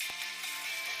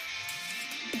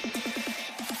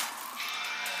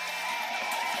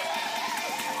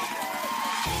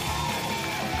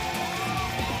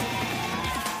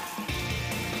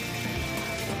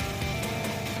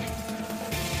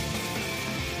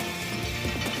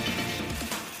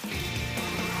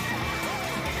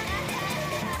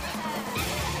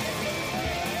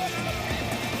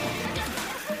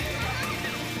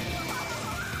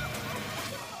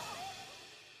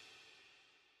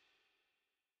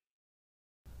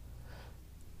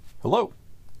Hello,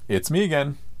 it's me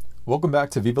again. Welcome back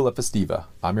to Viva La Festiva.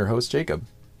 I'm your host, Jacob.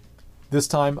 This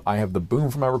time, I have the boom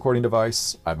for my recording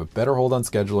device, I have a better hold on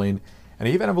scheduling, and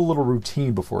I even have a little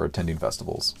routine before attending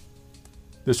festivals.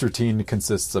 This routine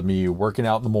consists of me working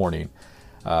out in the morning,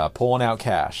 pulling out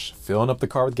cash, filling up the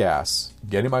car with gas,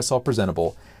 getting myself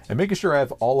presentable, and making sure I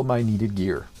have all of my needed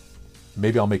gear.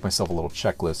 Maybe I'll make myself a little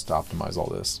checklist to optimize all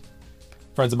this.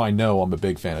 Friends of mine know I'm a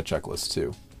big fan of checklists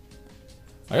too.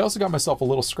 I also got myself a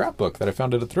little scrapbook that I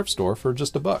found at a thrift store for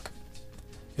just $1.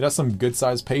 It has some good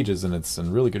sized pages and it's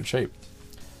in really good shape.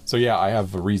 So yeah, I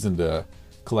have a reason to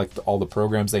collect all the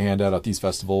programs they hand out at these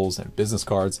festivals and business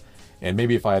cards, and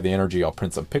maybe if I have the energy I'll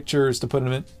print some pictures to put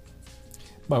in it.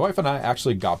 My wife and I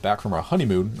actually got back from our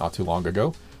honeymoon not too long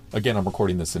ago. Again, I'm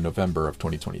recording this in November of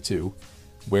 2022,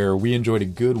 where we enjoyed a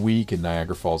good week in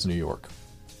Niagara Falls, New York.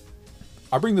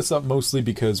 I bring this up mostly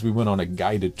because we went on a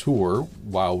guided tour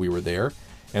while we were there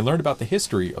and learned about the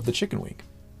history of the chicken wing.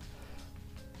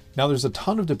 Now there's a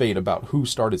ton of debate about who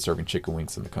started serving chicken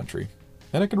wings in the country,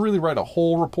 and I could really write a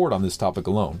whole report on this topic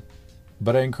alone,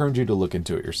 but I encourage you to look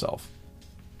into it yourself.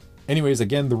 Anyways,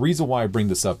 again, the reason why I bring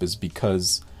this up is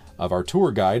because of our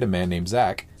tour guide, a man named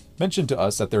Zach, mentioned to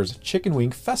us that there's a chicken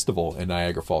wing festival in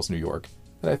Niagara Falls, New York,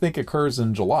 that I think occurs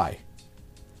in July.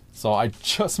 So I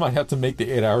just might have to make the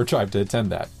 8-hour drive to attend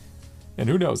that. And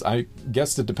who knows, I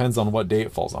guess it depends on what day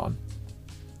it falls on.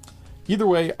 Either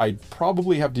way, I'd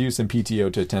probably have to use some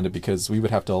PTO to attend it because we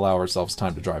would have to allow ourselves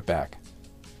time to drive back.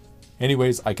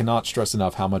 Anyways, I cannot stress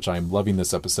enough how much I am loving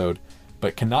this episode,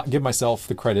 but cannot give myself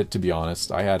the credit, to be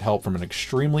honest. I had help from an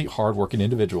extremely hardworking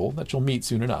individual that you'll meet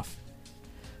soon enough.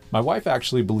 My wife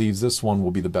actually believes this one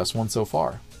will be the best one so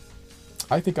far.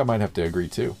 I think I might have to agree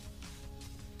too.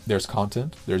 There's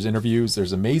content, there's interviews,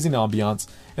 there's amazing ambiance,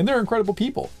 and they're incredible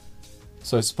people.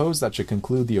 So I suppose that should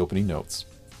conclude the opening notes.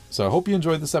 So I hope you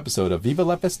enjoyed this episode of Viva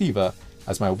La Festiva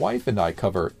as my wife and I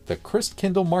cover the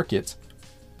Christkindlmarkt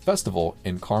Festival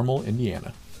in Carmel,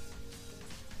 Indiana.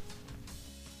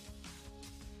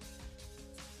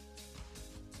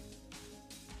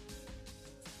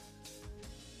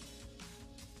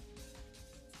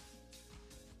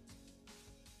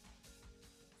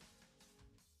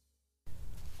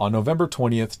 On November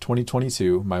 20th,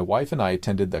 2022, my wife and I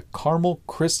attended the Carmel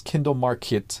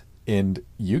Christkindlmarkt in,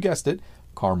 you guessed it,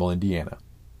 Carmel, Indiana.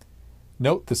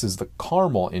 Note this is the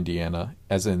Carmel, Indiana,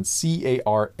 as in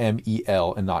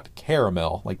C-A-R-M-E-L and not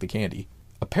caramel like the candy.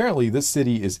 Apparently this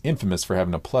city is infamous for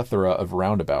having a plethora of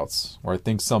roundabouts, or I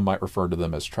think some might refer to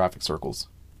them as traffic circles.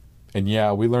 And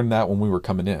yeah, we learned that when we were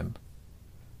coming in.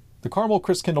 The Carmel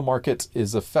Christkindlmarkt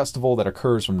is a festival that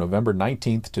occurs from November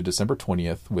 19th to December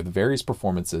 20th with various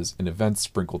performances and events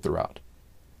sprinkled throughout.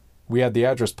 We had the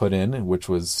address put in, which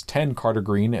was 10 Carter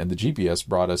Green, and the GPS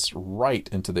brought us right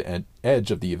into the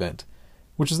edge of the event,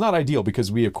 which is not ideal because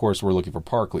we, of course, were looking for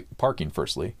parking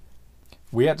firstly.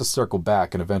 We had to circle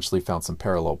back and eventually found some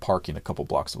parallel parking a couple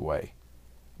blocks away.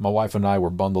 My wife and I were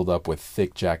bundled up with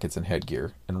thick jackets and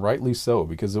headgear, and rightly so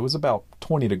because it was about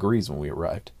 20 degrees when we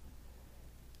arrived.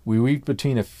 We weaved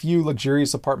between a few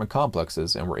luxurious apartment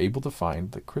complexes and were able to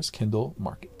find the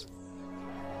Christkindlmarkt.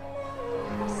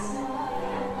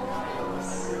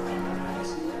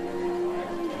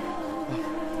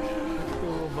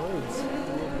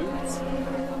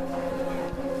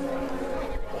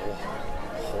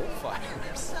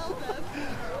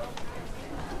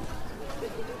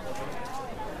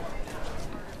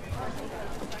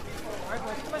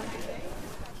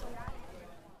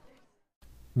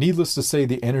 Needless to say,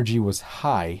 the energy was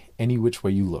high any which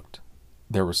way you looked.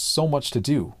 There was so much to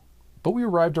do, but we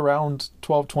arrived around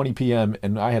 12:20 p.m.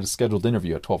 and I had a scheduled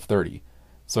interview at 12:30.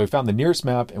 So we found the nearest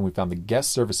map and we found the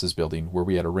guest services building where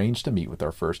we had arranged to meet with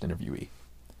our first interviewee.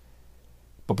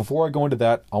 But before I go into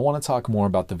that, I want to talk more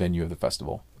about the venue of the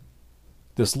festival.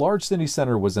 This large city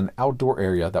center was an outdoor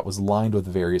area that was lined with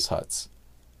various huts.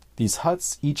 These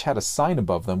huts each had a sign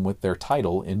above them with their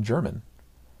title in German.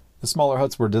 The smaller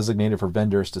huts were designated for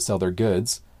vendors to sell their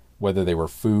goods, whether they were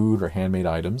food or handmade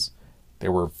items.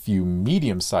 There were a few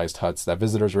medium-sized huts that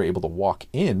visitors were able to walk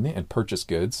in and purchase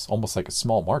goods, almost like a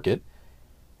small market.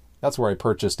 That's where I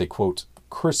purchased a, quote,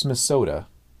 Christmas soda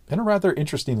and a rather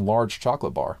interesting large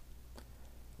chocolate bar.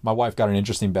 My wife got an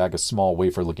interesting bag of small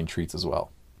wafer-looking treats as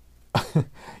well.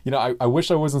 I wish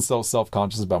I wasn't so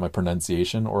self-conscious about my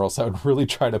pronunciation, or else I would really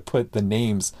try to put the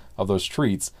names of those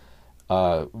treats.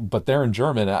 But they're in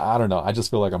German. I don't know. I just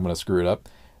feel like I'm going to screw it up.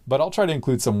 But I'll try to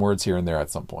include some words here and there at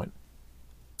some point.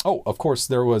 Oh, of course,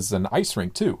 there was an ice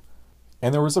rink too.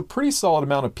 And there was a pretty solid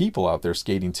amount of people out there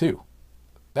skating too.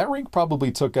 That rink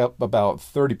probably took up about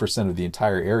 30% of the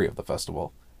entire area of the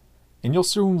festival. and you'll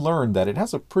soon learn that it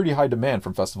has a pretty high demand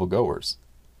from festival goers.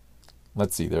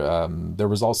 Let's see, there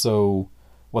was also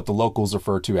what the locals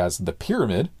refer to as the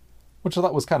pyramid, which I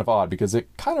thought was kind of odd because it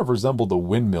kind of resembled a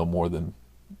windmill more than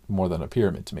a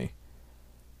pyramid to me,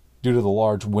 due to the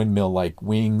large windmill-like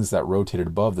wings that rotated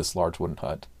above this large wooden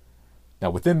hut. Now,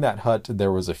 within that hut,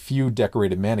 there was a few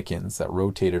decorated mannequins that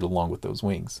rotated along with those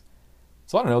wings.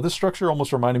 So I don't know, this structure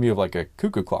almost reminded me of like a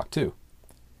cuckoo clock too.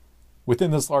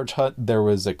 Within this large hut, there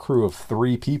was a crew of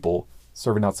 3 people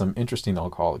serving out some interesting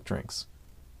alcoholic drinks.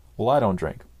 Well, I don't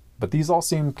drink, but these all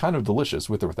seemed kind of delicious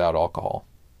with or without alcohol.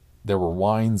 There were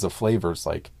wines of flavors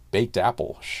like baked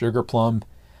apple, sugar plum,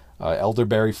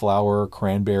 elderberry flower,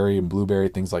 cranberry, and blueberry,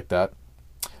 things like that.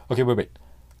 Okay, wait.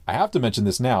 I have to mention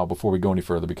this now before we go any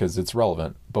further because it's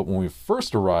relevant, but when we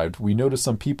first arrived, we noticed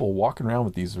some people walking around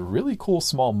with these really cool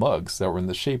small mugs that were in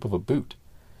the shape of a boot.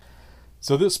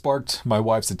 So this sparked my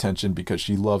wife's attention because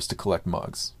she loves to collect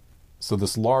mugs. So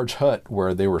this large hut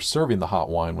where they were serving the hot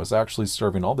wine was actually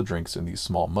serving all the drinks in these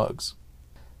small mugs.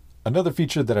 Another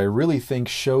feature that I really think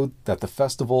showed that the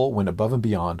festival went above and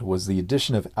beyond was the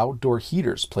addition of outdoor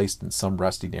heaters placed in some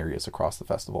resting areas across the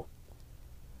festival.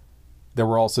 There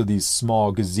were also these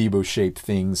small gazebo-shaped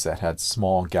things that had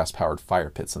small gas-powered fire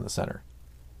pits in the center.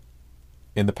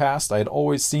 In the past, I had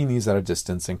always seen these at a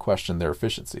distance and questioned their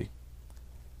efficiency.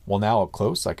 Well, now up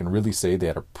close, I can really say they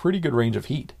had a pretty good range of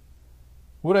heat.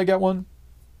 Would I get one?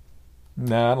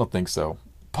 Nah, I don't think so,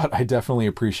 but I definitely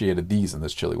appreciated these in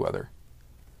this chilly weather.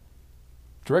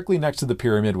 Directly next to the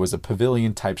pyramid was a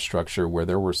pavilion-type structure where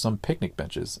there were some picnic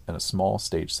benches and a small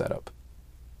stage setup.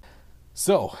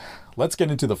 So, let's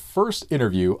get into the first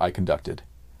interview I conducted.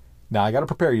 Now, I gotta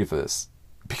prepare you for this,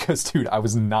 because, dude, I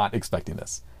was not expecting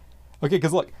this. Okay,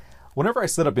 because look, whenever I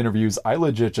set up interviews, I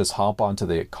legit just hop onto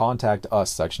the Contact Us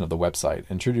section of the website,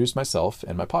 introduce myself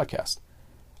and my podcast.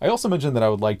 I also mentioned that I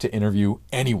would like to interview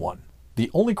anyone.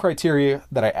 The only criteria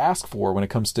that I ask for when it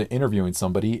comes to interviewing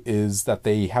somebody is that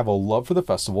they have a love for the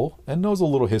festival and knows a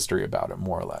little history about it,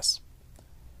 more or less.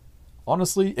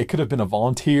 Honestly, it could have been a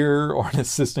volunteer or an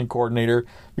assistant coordinator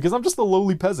because I'm just a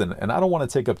lowly peasant and I don't want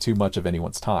to take up too much of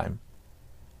anyone's time.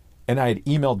 And I had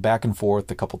emailed back and forth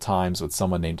a couple times with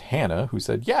someone named Hannah who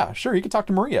said, yeah, sure, you can talk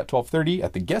to Maria at 12:30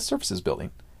 at the guest services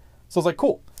building. So I was like,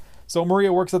 cool. So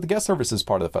Maria works at the guest services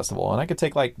part of the festival and I could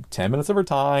take like 10 minutes of her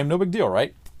time, no big deal,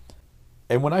 right?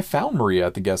 And when I found Maria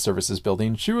at the guest services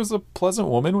building, she was a pleasant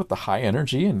woman with the high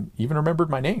energy and even remembered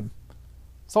my name.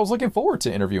 So I was looking forward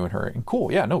to interviewing her, and cool.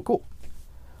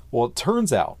 Well, it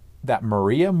turns out that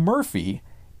Maria Murphy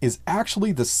is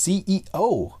actually the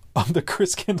CEO of the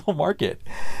Christkindlmarkt.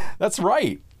 That's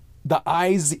right. The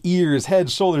eyes, ears, head,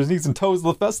 shoulders, knees, and toes of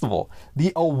the festival.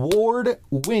 The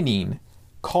award-winning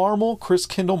Carmel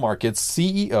Christkindlmarkt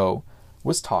CEO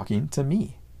was talking to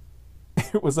me.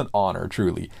 It was an honor,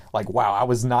 truly. Like, wow, I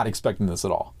was not expecting this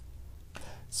at all.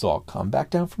 So I'll come back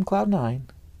down from Cloud 9,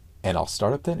 and I'll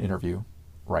start up that interview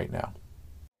right now.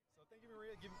 So thank you,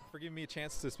 Maria, for giving me a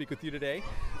chance to speak with you today.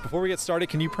 Before we get started,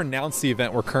 can you pronounce the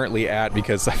event we're currently at?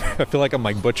 Because I feel like I'm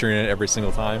like butchering it every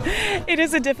single time. It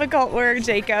is a difficult word,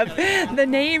 Jacob. The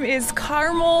name is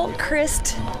Carmel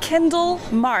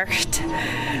Christkindlmarkt.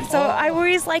 So I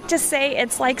always like to say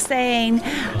it's like saying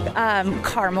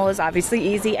Carmel is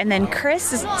obviously easy, and then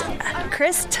Christ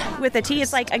with a T.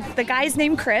 It's like the guy's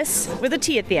name Chris with a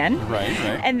T at the end. Right.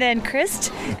 And then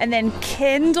Christ, and then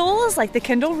Kindle is like the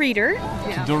Kindle reader.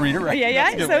 Kindle reader, right?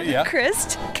 Yeah. So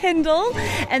Christ, Kindle,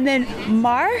 and then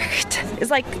Markt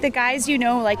is like the guys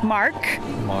like Mark.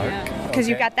 Because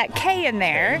you've got that K in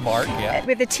there. Okay, Mark, yeah.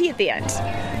 With a T at the end.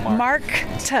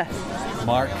 Markt.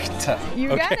 You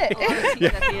got it.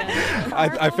 Yeah.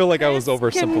 I feel like I was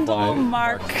oversimplifying.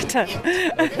 Markt.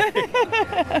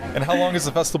 And how long has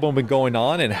the festival been going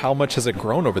on, and how much has it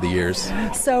grown over the years?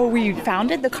 So we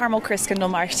founded the Carmel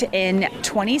Christkindlmarkt in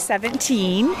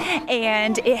 2017,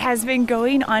 and it has been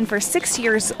going on for 6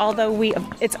 years, although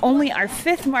it's only our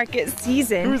 5th market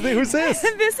season. Who's this?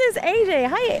 This is AJ.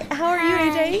 Hi, how are you,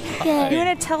 AJ? Good. You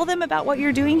want to tell them about what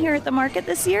you're doing here at the market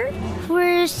this year?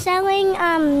 We're selling,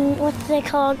 what's they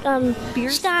called?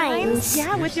 Beer steins.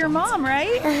 Yeah, with your mom,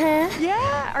 right? Uh-huh.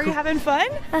 Yeah. Are you having fun?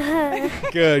 Uh-huh.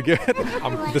 Good.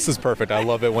 This is perfect. I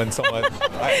love it when someone...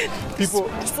 Just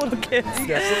little kids.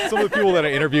 Yeah, some of the people that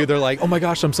I interview, they're like, oh my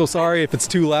gosh, I'm so sorry if it's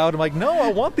too loud. I'm like, no,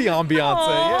 I want the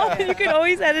ambiance. Yeah. You can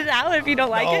always edit it out if you don't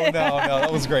like it. No,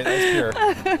 that was great. That was pure.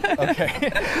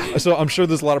 Okay. So I'm sure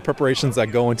there's a lot of preparations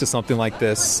that go into something like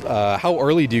this. this. How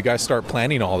early do you guys start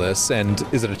planning all this? And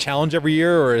is it a challenge every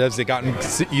year, or has it gotten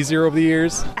easier over the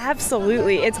years?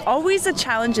 Absolutely. It's always a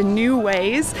challenge in new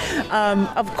ways.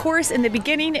 Of course, in the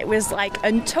beginning, it was like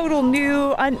a total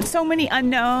new, so many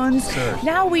unknowns. Sure.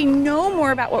 Now we know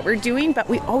more about what we're doing, but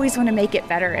we always want to make it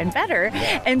better and better.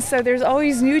 And so there's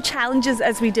always new challenges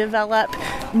as we develop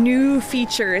new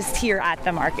features here at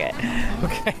the market.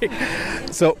 Okay.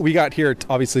 So we got here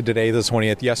obviously today, the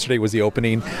 20th. Yesterday was the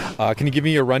opening. Can you give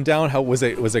me a rundown? How was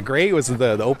it? Was it great? Was it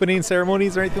the opening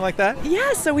ceremonies or anything like that?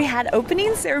 Yeah, so we had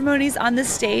opening ceremonies on the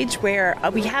stage where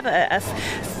we have a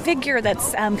figure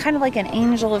that's kind of like an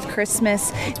angel of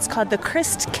Christmas. It's called the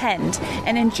Christkindlmarkt.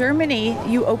 And in Germany,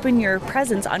 you open your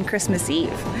presents on Christmas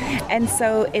Eve. And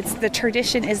so the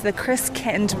tradition is the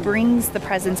Christkind brings the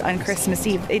presents on Christmas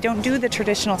Eve. They don't do the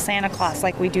traditional Santa Claus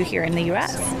like we do here in the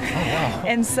U.S. Oh, wow.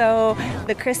 And so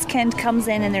the Christkind comes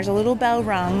in and there's a little bell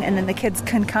rung, and then the kids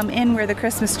can come in where the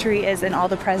Christmas tree is and all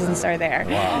the presents are there.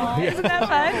 Wow. Isn't that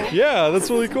fun? Yeah, that's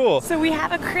really cool. So we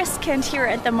have a Christkind here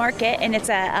at the market, and it's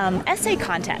a essay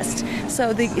contest.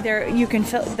 So you can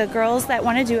the girls that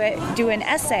want to do an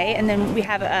essay, and then we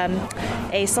have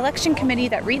a selection committee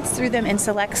that reads through them and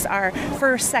selects our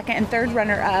first, second, and third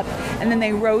runner-up, and then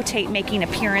they rotate making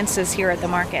appearances here at the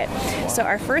market. So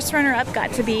our first runner-up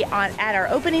got to be at our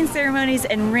opening ceremonies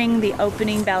and ring the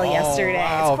opening bell yesterday.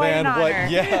 Wow, it's quite man. an honor.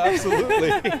 Yeah,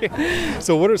 absolutely.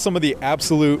 So what are some of the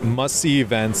absolute must-see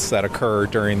events that occur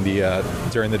during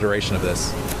the duration of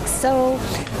this? So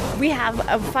we have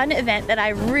a fun event that I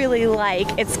really like.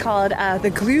 It's called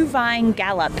the Glühwein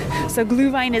Gallop. So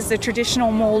Glühwein is the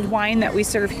traditional mulled wine that we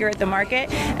serve here at the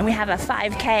market, and we have a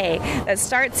 5K that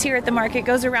starts here at the market,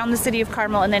 goes around the city of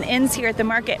Carmel, and then ends here at the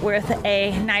market with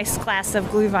a nice glass of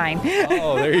Glühwein.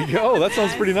 Oh, there you go. That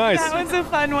sounds pretty nice. That was a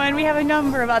fun one. We have a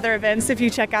number of other events if you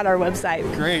check out our website.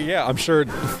 Great, yeah. I'm sure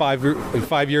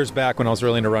 5 years back when I was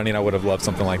really into running, I would have loved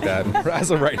something like that.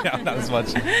 As of right now, not as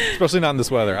much, especially not in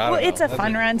this weather. Well, it's a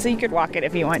fun run, so you could walk it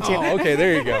if you want to. Oh, okay,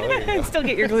 there you go. Still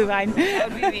get your Glühwein.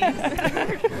 That would be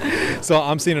me. So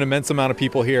I'm seeing an immense amount of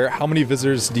people here. How many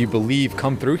visitors do you believe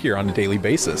come through here on a daily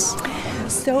basis?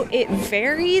 So it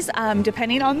varies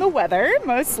depending on the weather,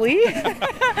 mostly.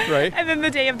 Right. And then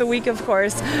the day of the week, of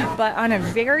course. But on a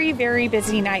very, very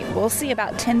busy night, we'll see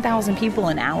about 10,000 people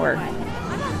an hour.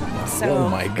 So oh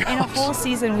my gosh. In a whole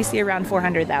season, we see around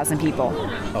 400,000 people.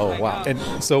 Oh, wow. And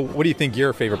so what do you think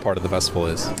your favorite part of the festival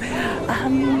is?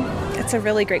 That's a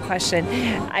really great question.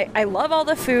 I love all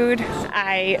the food.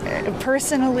 I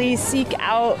personally seek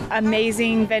out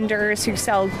amazing vendors who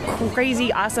sell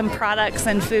crazy, awesome products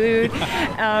and food.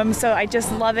 So I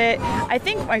just love it. I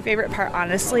think my favorite part,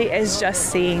 honestly, is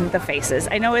just seeing the faces.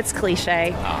 I know it's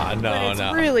cliche, but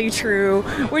it's really true.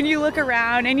 When you look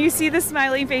around and you see the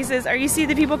smiling faces, or you see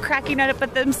the people cracking up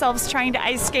at themselves trying to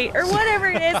ice skate, or whatever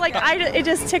it is, it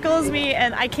just tickles me,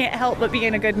 and I can't help but be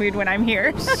in a good mood when I'm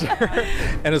here. Sure.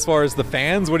 And as far as the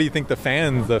fans, what do you think the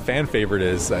fan favorite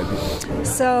is?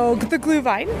 So the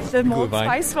Glühwein, the mulled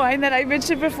spice wine that I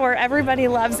mentioned before, everybody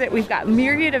loves it. We've got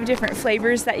myriad of different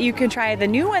flavors that you can try. The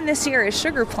new one this year is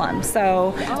sugar plum.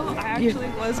 So I actually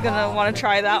was gonna want to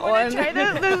try that one. Try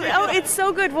it's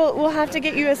so good. We'll have to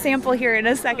get you a sample here in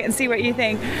a second and see what you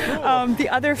think. Cool. The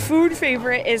other food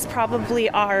favorite is probably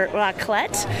our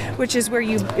raclette, which is where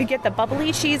you get the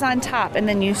bubbly cheese on top, and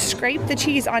then you scrape the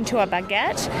cheese onto a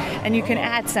baguette, and you can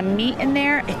add some meat in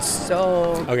there. It's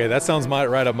so good. Okay, that sounds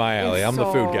right up my alley. I'm the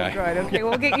food guy. Good. Okay,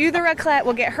 we'll get you the raclette.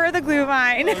 We'll get her the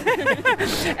Glühwein.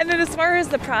 And then as far as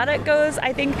the product goes,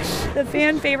 I think the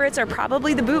fan favorites are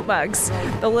probably the boot mugs.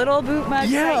 The little boot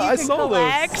mugs that you can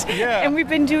collect. Those. Yeah. And we've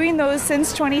been doing those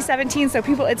since 2017. So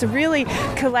people, it's really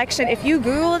collection. If you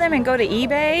Google them and go to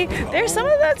eBay, there's some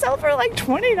of that sell for like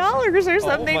 $20 or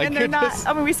something. And they're not,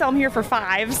 we sell them here for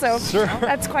 $5. So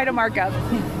that's quite a markup.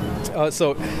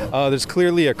 So there's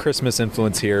clearly a Christmas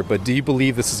influence here, but do you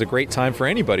believe this is a great time for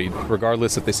anybody,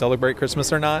 regardless if they celebrate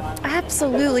Christmas or not?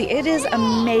 Absolutely. It is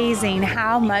amazing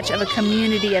how much of a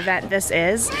community event this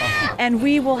is. And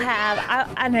we will have,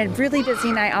 on a really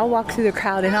busy night, I'll walk through the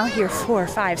crowd and I'll hear 4,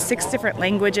 5, 6 different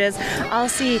languages. I'll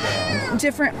see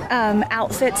different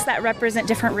outfits that represent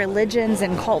different religions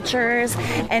and cultures.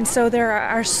 And so there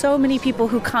are so many people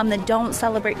who come that don't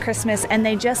celebrate Christmas, and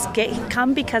they just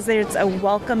come because it's a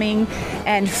welcoming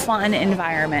and fun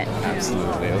environment.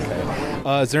 Absolutely. Okay.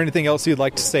 Is there anything else you'd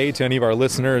like to say to any of our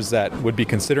listeners that would be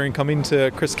considering coming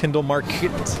to Christkindlmarkt?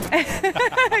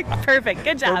 Perfect.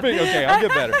 Good job. Perfect. Okay, I'll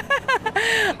get better.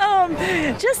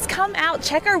 Just come out,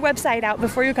 check our website out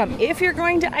before you come. If you're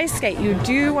going to ice skate, you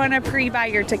do want to pre-buy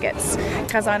your tickets,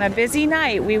 because on a busy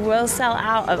night, we will sell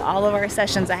out of all of our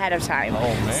sessions ahead of time. Oh,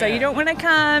 man. So you don't want to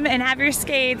come and have your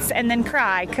skates and then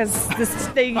cry because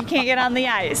you can't get on the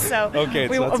ice. So Okay,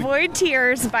 we so will avoid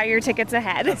tears, buy your tickets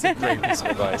ahead. That's a great piece of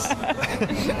advice.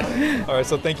 All right,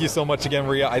 so thank you so much again,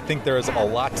 Maria. I think there is a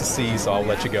lot to see, so I'll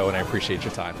let you go, and I appreciate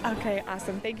your time. Okay,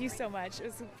 awesome. Thank you so much. It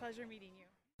was a pleasure meeting you.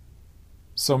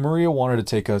 So Maria wanted to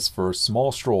take us for a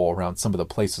small stroll around some of the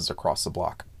places across the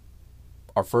block.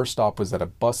 Our first stop was at a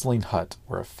bustling hut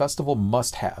where a festival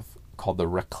must-have called the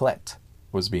raclette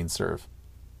was being served.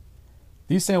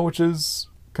 These sandwiches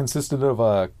consisted of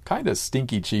a kind of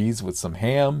stinky cheese with some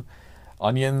ham,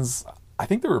 onions. I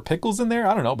think there were pickles in there.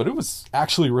 I don't know, but it was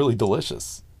actually really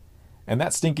delicious. And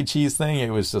that stinky cheese thing,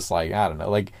 it was just like, I don't know,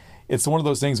 like it's one of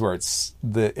those things where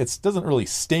it doesn't really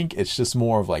stink. It's just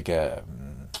more of like a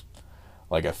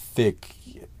thick,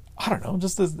 I don't know,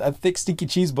 just a thick stinky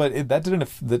cheese. But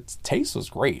the taste was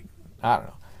great. I don't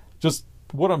know. Just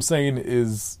what I'm saying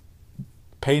is,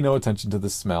 pay no attention to the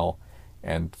smell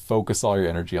and focus all your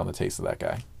energy on the taste of that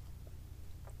guy.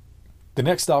 The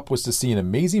next stop was to see an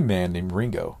amazing man named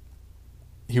Ringo.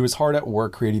 He was hard at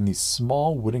work creating these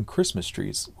small wooden Christmas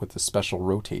trees with a special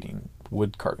rotating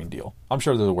wood carving deal. I'm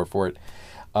sure there's a word for it.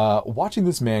 Watching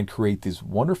this man create these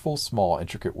wonderful, small,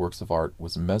 intricate works of art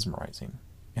was mesmerizing,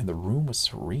 and the room was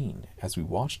serene as we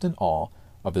watched in awe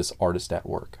of this artist at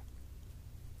work.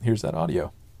 Here's that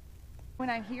audio. When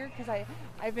I'm here, because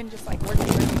I've been just like working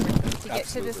to get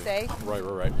to this day.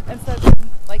 Right. And so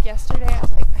like yesterday, I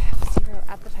was like, I have zero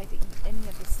appetite to eat any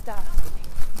of this stuff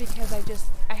because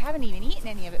I haven't even eaten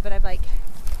any of it, but I've like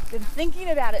been thinking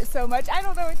about it so much. I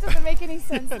don't know, it doesn't make any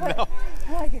sense. But No.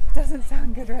 I'm like, it doesn't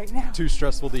sound good right now. Too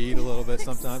stressful to eat a little bit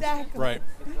sometimes. Exactly. Right.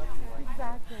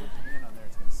 Exactly.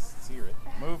 Sear it.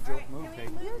 Move, Kate.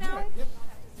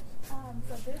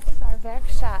 So this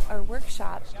is our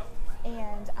workshop,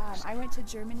 and I went to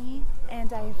Germany,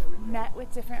 and I've met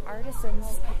with different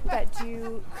artisans that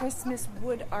do Christmas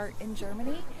wood art in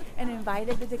Germany, and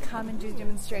invited them to come and do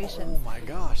demonstrations. Oh my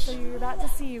gosh. So you're about to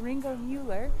see Ringo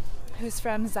Müller, who's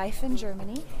from Seifen,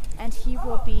 Germany, and he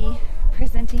will be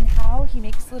presenting how he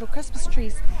makes little Christmas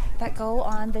trees that go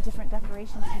on the different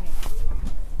decorations he makes.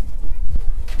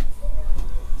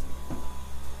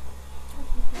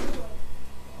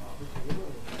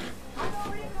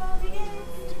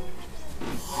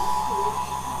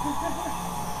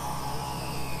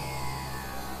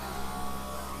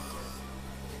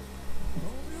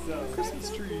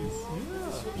 Christmas trees.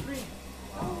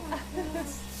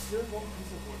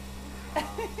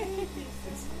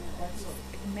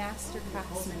 Master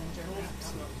craftsman in Germany.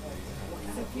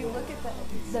 So if you look at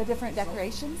the different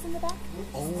decorations in the back,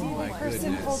 see my the person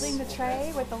goodness. holding the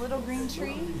tray with the little green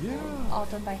tree, Yeah. all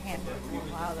done by hand.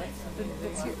 Wow,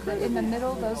 that's in the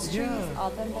middle, those trees, Yeah.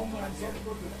 all done by hand.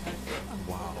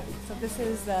 Wow. So this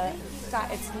is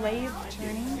it's lathe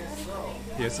turning.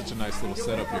 He has such a nice little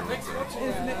setup here.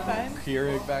 Isn't it fun?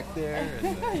 Keurig back there.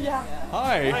 And, Yeah.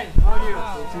 hi. How are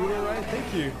you? Doing all right?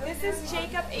 Thank you. This is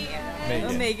Jacob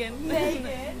Megan. Megan.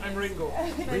 I'm Ringo.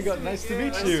 Ringo, nice to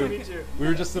meet Nice you. to meet you. We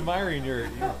were just admiring your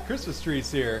Christmas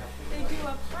trees here. They do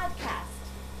a podcast.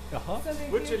 Uh-huh.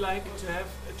 Would you like to have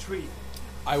a tree?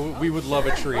 We would love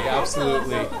a tree,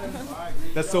 absolutely.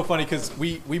 That's so funny because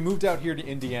we moved out here to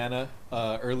Indiana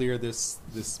earlier this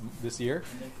year,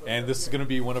 and this is going to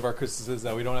be one of our Christmases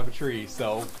that we don't have a tree,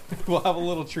 so we'll have a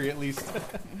little tree at least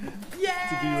Yay!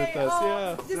 to be with us.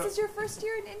 Yeah. This is your first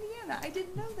year in Indiana. I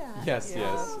didn't know that. Yes,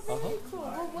 yes. Oh, very cool.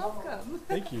 Well, welcome.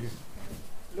 Thank you.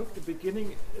 Look, the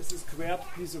beginning is a squared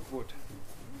piece of wood.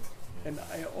 And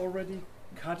I already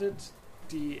cutted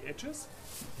the edges.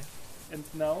 And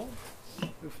now,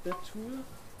 with that tool,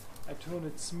 I turn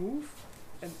it smooth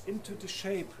and into the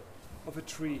shape of a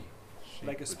tree,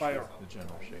 like a spire. The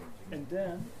general shape. And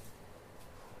then,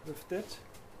 with that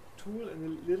tool and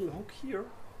a little hook here,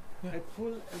 I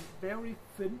pull a very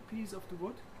thin piece of the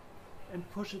wood and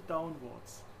push it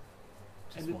downwards.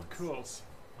 Just and once. it curls.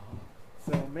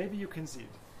 So maybe you can see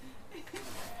it.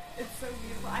 It's so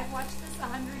beautiful. I've watched this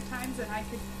 100 times and I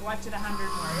could watch it 100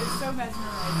 more. It's so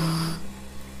mesmerizing.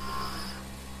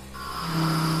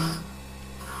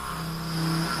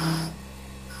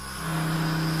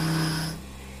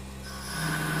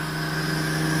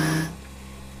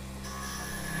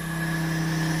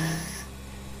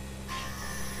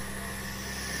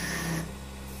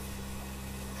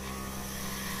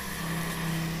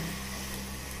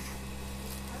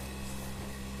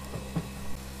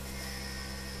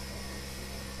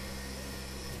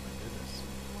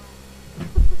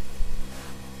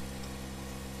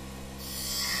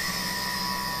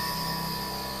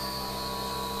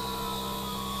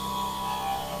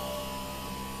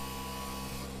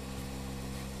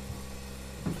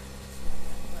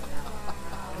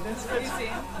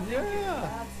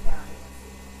 Yeah.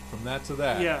 From that to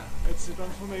that. Yeah, it's a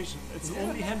transformation. It's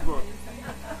only handwork.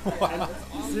 Wow.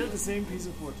 And still the same piece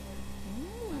of wood.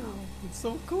 It's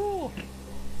so cool.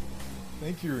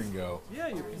 Thank you, Ringo. Yeah,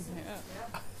 you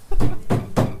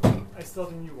I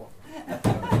start a new one.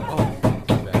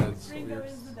 Oh, that is Ringo weird.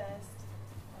 is the best.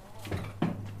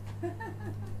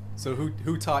 So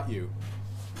who taught you?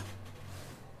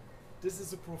 This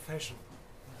is a profession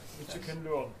which you can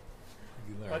learn,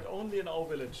 but only in our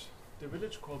village. The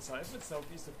village called Seifert,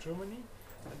 southeast of Germany,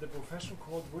 and the profession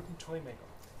called wooden toy maker.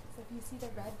 So if you see the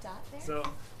red dot there, So,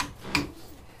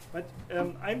 but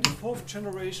I'm the 4th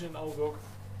generation in our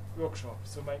workshop.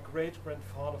 So my great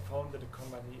grandfather founded the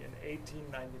company in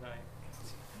 1899,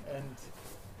 and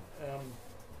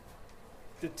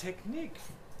the technique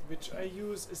which I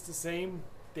use is the same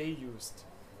they used.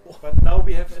 But now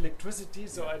we have electricity,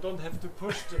 so I don't have to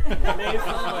push the lathe with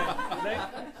my leg.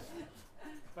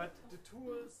 But the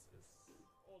tools is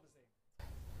all the same.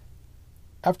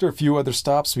 After a few other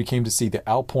stops, we came to see the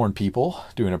Alphorn people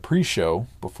doing a pre-show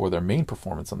before their main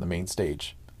performance on the main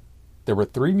stage. There were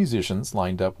 3 musicians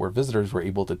lined up where visitors were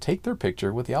able to take their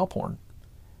picture with the Alphorn.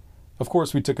 Of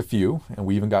course, we took a few, and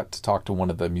we even got to talk to one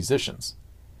of the musicians.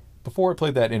 Before I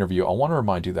played that interview, I want to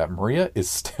remind you that Maria is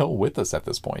still with us at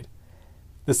this point.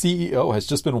 The CEO has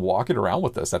just been walking around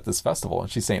with us at this festival,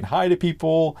 and she's saying hi to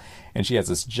people, and she has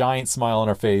this giant smile on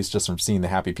her face just from seeing the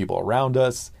happy people around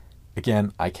us.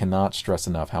 Again, I cannot stress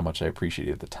enough how much I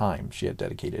appreciated the time she had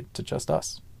dedicated to just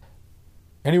us.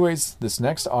 Anyways, this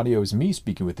next audio is me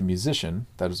speaking with a musician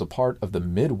that was a part of the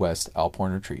Midwest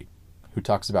Alphorn Retreat, who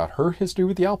talks about her history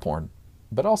with the Alphorn,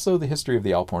 but also the history of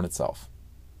the Alphorn itself.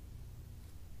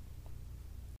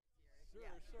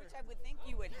 Which I would think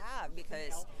you would have,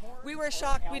 because we were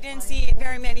shocked we didn't see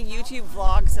very many YouTube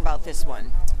vlogs about this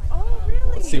one. oh really?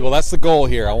 Let's see, well, that's the goal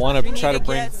here. I want We to need try to to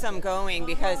bring... get some going,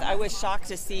 because I was shocked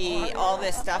to see all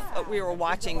this stuff that we were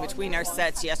watching between our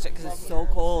sets yesterday, because it's so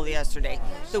cold yesterday.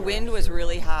 The wind was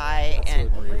really high, and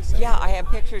yeah, I have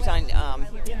pictures on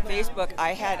Facebook.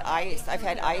 I had ice. I've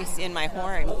had ice in my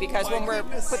horn, because when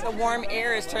the warm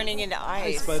air is turning into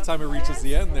ice. By the time it reaches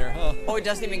the end there, huh? Oh, it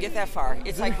doesn't even get that far.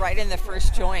 It's like right in the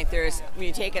first joint. When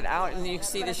you take it out, and you can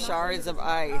see the shards of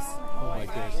ice. Oh my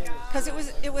gosh. Because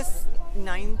it was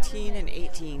 19 and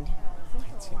 18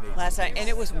 last night, and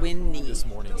it was windy. This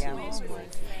morning, too. Yeah. It was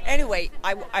great. Anyway,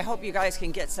 I hope you guys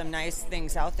can get some nice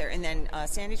things out there. And then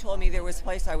Sandy told me there was a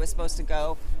place I was supposed to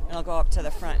go, and I'll go up to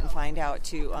the front and find out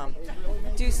to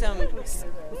do some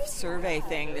survey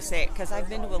thing to say, because I've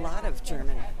been to a lot of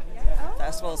German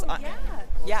festivals.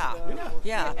 Yeah.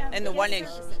 And the one in...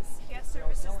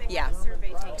 Yeah,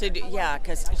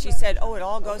 because she said, "Oh, it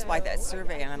all goes by that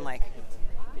survey," and I'm like,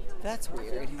 "That's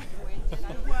weird."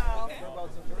 Well,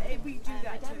 we do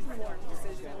that to inform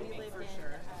decisions for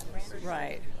sure.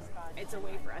 Right. It's a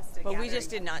way for us to. But we just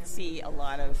did not see a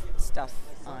lot of stuff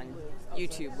on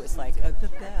YouTube was like the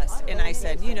best, and I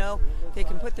said, they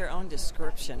can put their own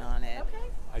description on it.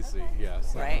 I see,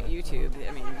 yes. Right, YouTube.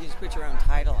 I mean, you just put your own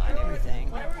title on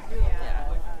everything.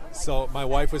 Yeah. So my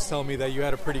wife was telling me that you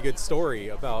had a pretty good story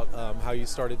about how you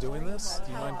started doing this.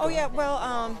 Do you mind? Oh yeah, well,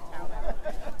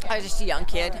 I was just a young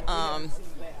kid,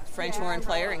 French horn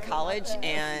player in college,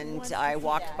 and I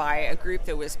walked by a group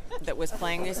that was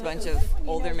playing this bunch of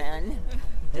older men.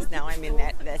 Because now I'm in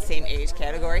that same age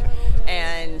category,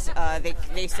 and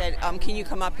they said, "Can you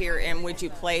come up here and would you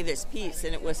play this piece?"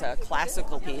 And it was a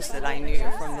classical piece that I knew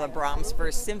from the Brahms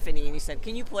First Symphony, and he said,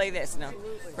 "Can you play this?" And of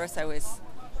course I was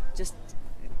just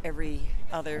every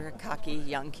other cocky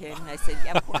young kid, and I said,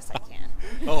 "Yeah, of course I can."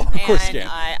 Oh, of course you And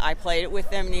can. I played it with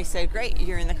them, and he said, "Great,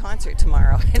 you're in the concert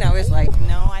tomorrow." And I was like,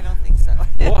 "No, I don't think so."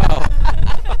 Wow.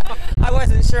 I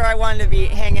wasn't sure I wanted to be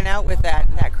hanging out with that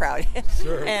crowd.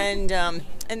 Sure.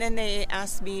 And then they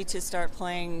asked me to start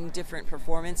playing different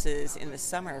performances in the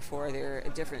summer for their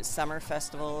different summer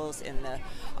festivals in the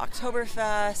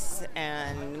Oktoberfest.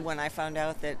 And when I found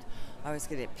out that I was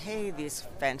going to pay these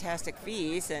fantastic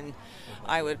fees, and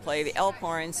I would play the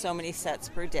Alphorn so many sets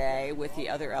per day with the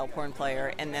other Alphorn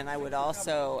player, and then I would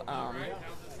also,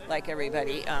 like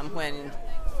everybody, when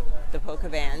the polka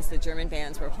bands, the German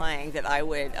bands were playing, that I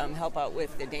would help out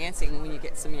with the dancing. When you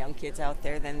get some young kids out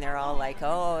there, then they're all like,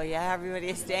 "Oh yeah,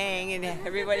 everybody's staying and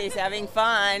everybody's having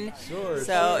fun." Sure.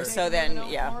 So then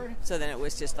it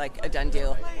was just like a done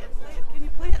deal. Can you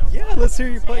play it? Yeah, let's hear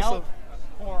you play some.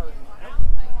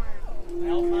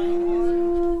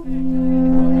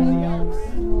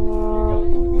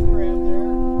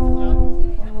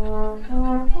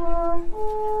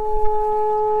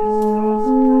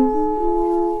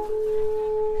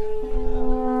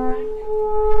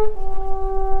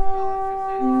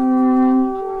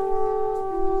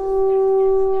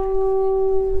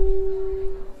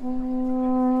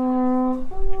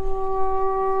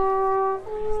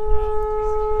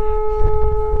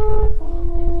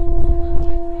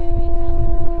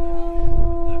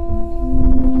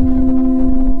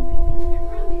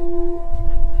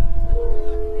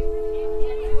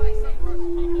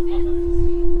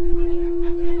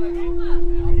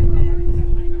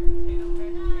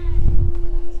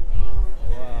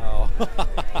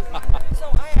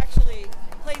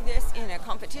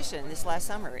 competition this last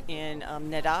summer in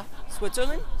Neda,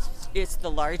 Switzerland. It's the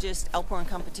largest Alphorn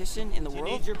competition in the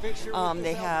world.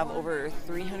 They have over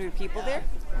 300 people there.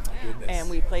 And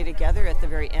we play together at the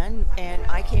very end, and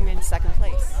I came in second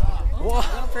place. Whoa.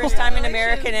 First time an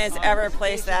American has ever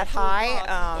placed that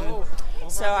high.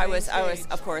 So I was,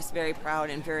 of course, very proud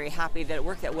and very happy that it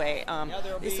worked that way.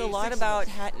 It's a lot about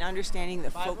understanding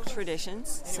the folk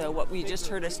traditions. So what we just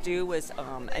heard us do was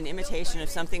an imitation of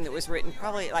something that was written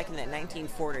probably like in the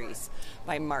 1940s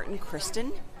by Martin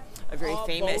Christkindlmarkt, a very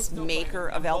famous maker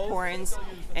of Alphorns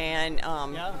and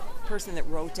person that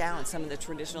wrote down some of the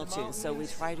traditional tunes. So we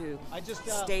try to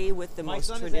stay with the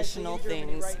most traditional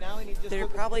things that are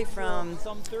probably from,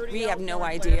 we have no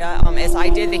idea. As I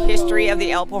did the history of the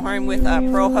Alphorn with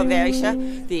Pro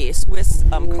Helvetia, the Swiss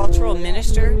cultural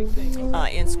minister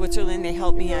in Switzerland, they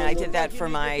helped me, and I did that for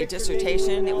my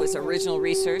dissertation. It was original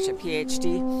research, a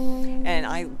PhD, and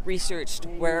I researched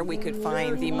where we could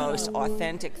find the most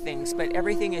authentic things, but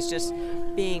everything is just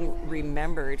being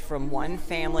remembered from one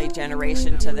family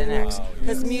generation to the next,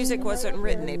 because music wasn't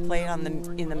written. They played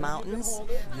in the mountains.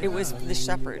 It was the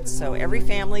shepherds. So every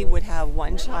family would have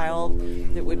one child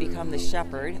that would become the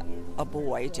shepherd, a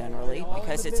boy generally,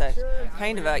 because it's a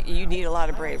kind of you need a lot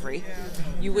of bravery.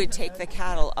 You would take the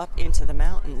cattle up into the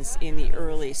mountains in the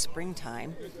early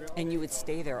springtime, and you would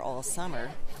stay there all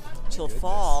summer till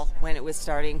fall, when it was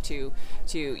starting to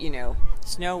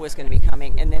snow was going to be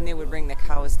coming, and then they would bring the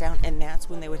cows down, and that's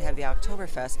when they would have the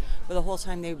Oktoberfest. But the whole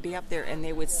time they would be up there, and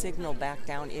they would signal back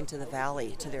down into the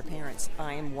valley to their parents,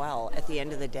 "I am well," at the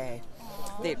end of the day.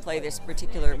 They'd play this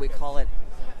particular, we call it,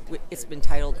 it's been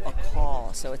titled a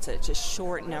call, so it's a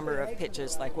short number of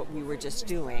pitches like what we were just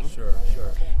doing. Sure.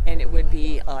 And it would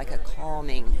be like a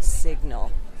calming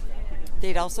signal.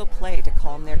 They'd also play to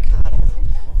calm their cattle.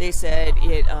 They said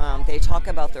they talk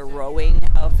about the rowing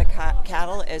of the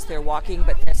cattle as they're walking,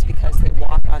 but that's because they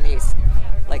walk on these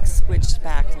like switched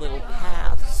back little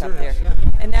paths up there.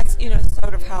 And that's,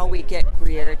 sort of how we get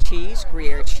Gruyere cheese.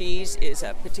 Gruyere cheese is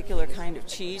a particular kind of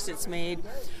cheese that's made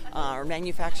or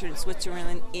manufactured in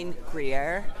Switzerland in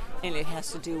Gruyere, and it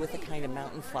has to do with the kind of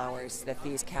mountain flowers that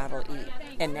these cattle eat.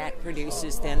 And that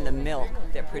produces then the milk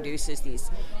that produces these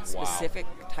specific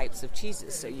types of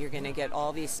cheeses. So you're going to get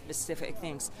all these specific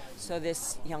things. So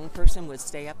this young person would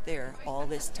stay up there all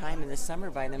this time in the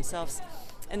summer by themselves,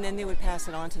 and then they would pass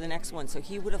it on to the next one. So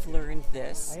he would have learned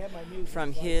this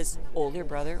from his older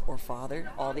brother or father,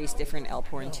 all these different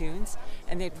Alphorn tunes,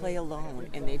 and they'd play alone,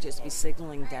 and they'd just be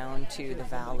signaling down to the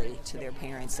valley to their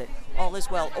parents that all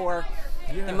is well. Or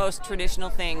the most traditional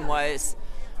thing was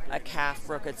a calf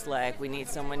broke its leg. We need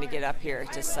someone to get up here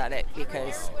to set it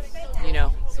because,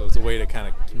 So it's a way to kind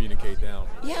of communicate down.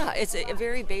 Yeah, it's a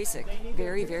very basic,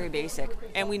 very, very basic.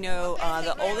 And we know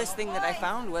the oldest thing that I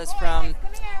found was from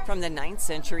the 9th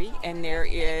century, and there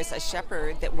is a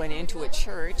shepherd that went into a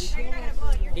church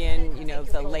in,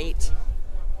 the late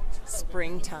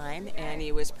springtime, and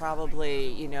he was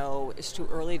probably, it's too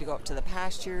early to go up to the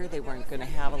pasture. They weren't going to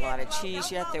have a lot of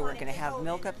cheese yet. They weren't going to have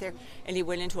milk up there. And he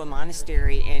went into a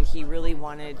monastery, and he really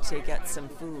wanted to get some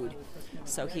food.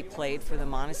 So he played for the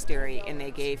monastery, and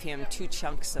they gave him 2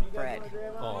 chunks of bread.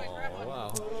 Oh,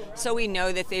 wow. So we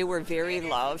know that they were very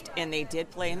loved, and they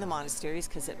did play in the monasteries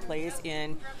because it plays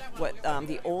in what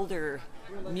the older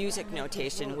music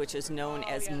notation, which is known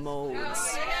as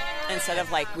modes. Instead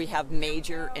of like we have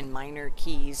major and minor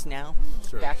keys now,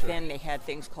 back then they had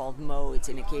things called modes,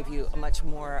 and it gave you a much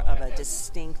more of a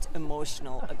distinct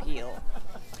emotional appeal.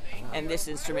 And this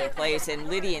instrument plays in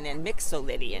Lydian and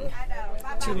Mixolydian,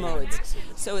 2 modes.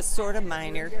 So it's sort of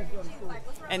minor,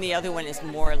 and the other one is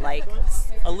more like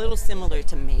a little similar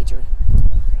to major.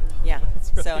 Yeah.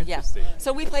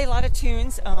 So we play a lot of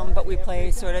tunes, but we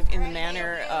play sort of in the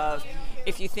manner of,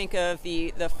 if you think of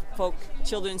the folk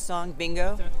children's song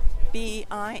Bingo,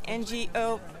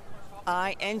 B-I-N-G-O,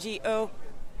 I-N-G-O,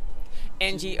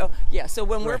 N-G-O. Yeah, so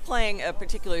when we're playing a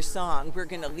particular song, we're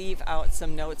going to leave out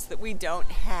some notes that we don't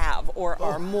have or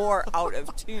are more out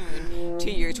of tune to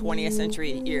your 20th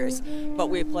century ears. But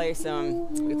we play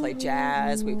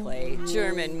jazz, we play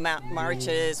German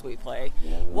marches, we play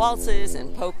waltzes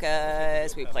and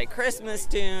polkas, we play Christmas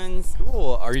tunes.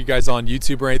 Cool. Are you guys on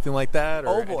YouTube or anything like that?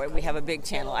 Oh boy, we have a big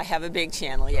channel. I have a big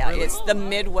channel, yeah. Really? It's the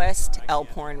Midwest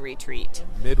Alphorn Retreat.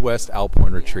 Midwest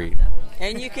Alphorn Retreat.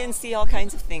 And you can see all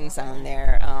kinds of things on there.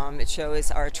 It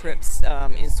shows our trips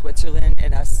in Switzerland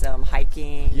and us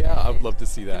hiking. Yeah, I would love to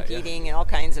see that. Competing and all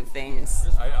kinds of things.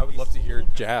 I would love to hear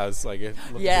jazz.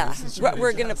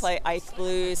 We're going to play Ike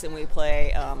Blues, and we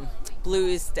play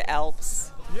Blues de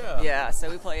Alps, Yeah. Yeah, so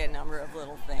we play a number of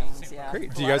little things. Yeah.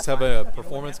 Great. Do you guys have a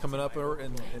performance coming up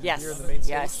in Yes. here in the main stage?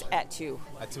 Yes, at 2.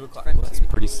 At 2 o'clock. From Well, that's 2.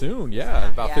 pretty soon. Yeah,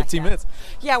 about Yeah, 15 yeah. minutes.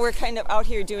 Yeah, we're kind of out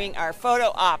here doing our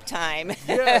photo op time.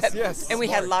 Yes. And we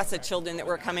had lots of children that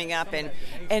were coming up and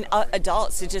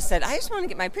adults who just said, I just want to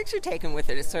get my picture taken with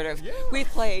it. It's sort of, we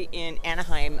play in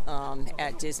Anaheim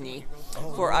at Disney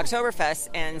for Oktoberfest,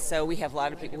 and so we have a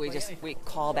lot of people, we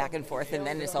call back and forth, and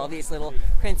then there's all these little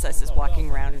princesses walking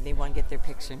around and they want to get their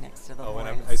picture next to the Oh, and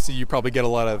horns. I see you probably get a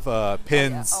lot of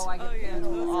pins. I get pins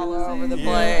all over the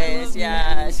place.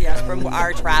 Yes, from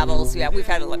our travels. Yeah, we've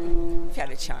had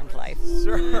a charmed life.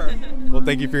 Sure. Well,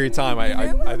 thank you for your time.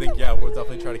 I think, we'll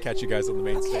definitely try to catch you guys on the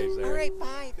main stage there. All right,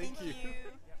 bye. Thank you.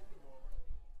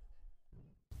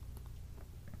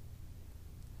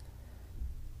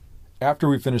 After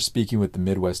we finished speaking with the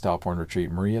Midwest Alphorn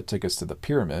Retreat, Maria took us to the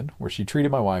Pyramid, where she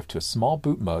treated my wife to a small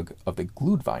boot mug of the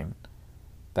Glühwein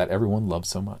that everyone loves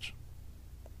so much.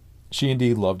 She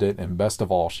indeed loved it, and best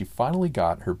of all, she finally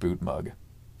got her boot mug.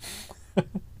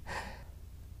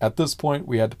 At this point,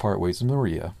 we had to part ways with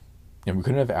Maria, and we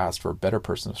couldn't have asked for a better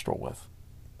person to stroll with.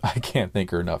 I can't thank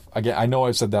her enough. I know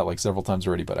I've said that like several times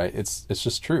already, but it's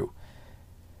just true.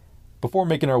 Before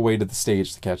making our way to the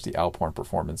stage to catch the Alphorn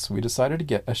performance, we decided to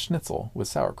get a schnitzel with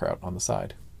sauerkraut on the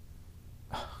side.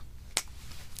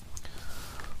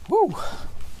 Woo!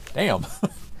 Damn.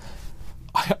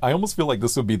 I almost feel like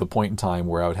this would be the point in time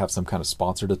where I would have some kind of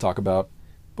sponsor to talk about,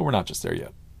 but we're not just there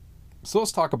yet. So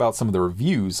let's talk about some of the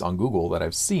reviews on Google that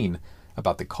I've seen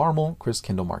about the Carmel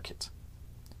Christkindlmarkt.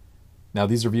 Now,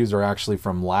 these reviews are actually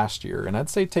from last year, and I'd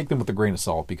say take them with a grain of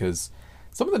salt because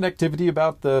some of the negativity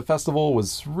about the festival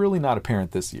was really not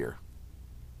apparent this year.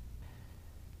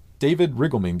 David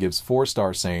Riggleman gives 4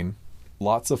 stars, saying,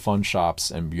 lots of fun shops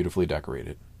and beautifully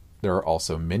decorated. There are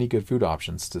also many good food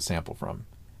options to sample from.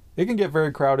 It can get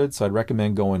very crowded, so I'd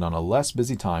recommend going on a less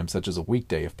busy time, such as a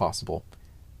weekday if possible.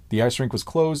 The ice rink was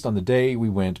closed on the day we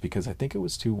went because I think it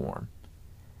was too warm.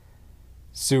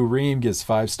 Sue Ream gives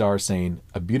 5 stars, saying,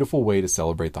 a beautiful way to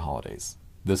celebrate the holidays.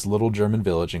 This little German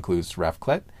village includes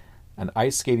raclette, an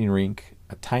ice skating rink,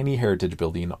 a tiny heritage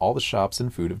building, all the shops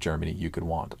and food of Germany you could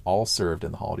want, all served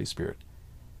in the holiday spirit.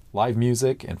 Live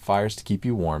music and fires to keep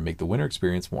you warm make the winter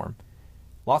experience warm.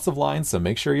 Lots of lines, so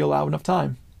make sure you allow enough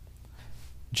time.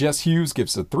 Jess Hughes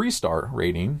gives a 3-star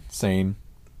rating, saying,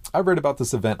 I read about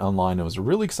this event online and was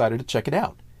really excited to check it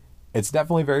out. It's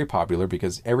definitely very popular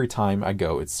because every time I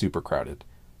go, it's super crowded.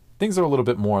 Things are a little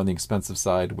bit more on the expensive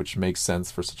side, which makes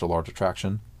sense for such a large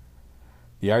attraction.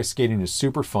 The ice skating is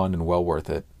super fun and well worth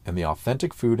it, and the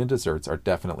authentic food and desserts are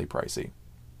definitely pricey.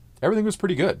 Everything was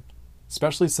pretty good,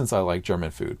 especially since I like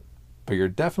German food, but you're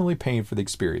definitely paying for the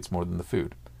experience more than the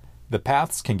food. The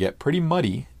paths can get pretty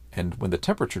muddy, and when the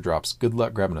temperature drops, good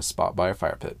luck grabbing a spot by a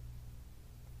fire pit.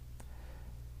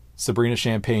 Sabrina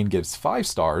Champagne gives 5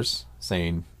 stars,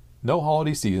 saying, no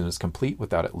holiday season is complete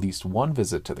without at least one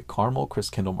visit to the Carmel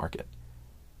Christkindlmarkt.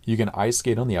 You can ice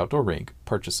skate on the outdoor rink,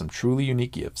 purchase some truly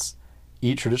unique gifts,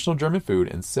 eat traditional German food,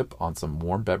 and sip on some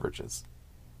warm beverages.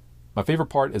 My favorite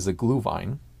part is the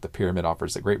Glühwein. The pyramid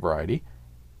offers a great variety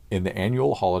in the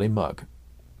annual holiday mug,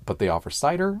 but they offer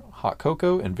cider, hot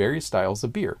cocoa, and various styles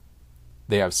of beer.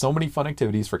 They have so many fun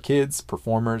activities for kids,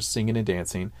 performers, singing and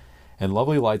dancing, and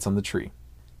lovely lights on the tree.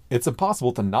 It's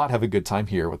impossible to not have a good time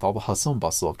here with all the hustle and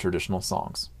bustle of traditional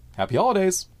songs. Happy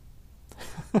holidays!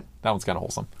 That one's kind of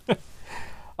wholesome.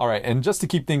 All right, and just to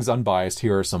keep things unbiased,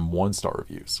 here are some 1-star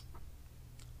reviews.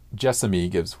 Jessamy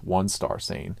gives 1 star,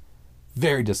 saying,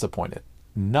 very disappointed.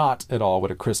 Not at all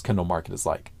what a Christkindlmarkt is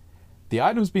like. The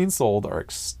items being sold are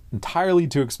entirely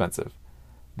too expensive.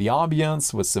 The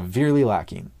ambiance was severely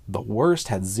lacking. The wurst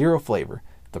had 0 flavor.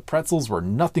 The pretzels were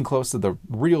nothing close to the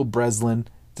real Breslin,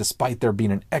 despite there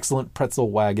being an excellent pretzel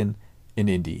wagon in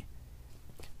Indy.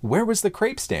 Where was the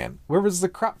crepe stand? Where was the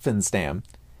Kropfen stand?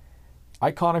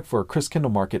 Iconic for a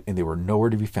Christkindlmarkt, and they were nowhere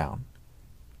to be found.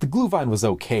 The Glühwein was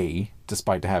okay,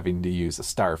 despite having to use a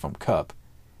styrofoam cup.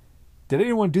 Did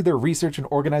anyone do their research and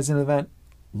organize an event?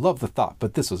 Love the thought,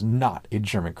 but this was not a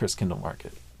German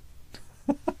Christkindlmarkt.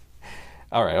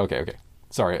 All right, okay.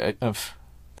 Sorry.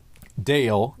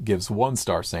 Dale gives 1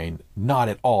 star, saying, not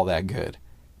at all that good.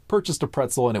 Purchased a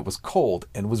pretzel and it was cold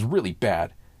and was really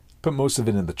bad. Put most of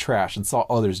it in the trash and saw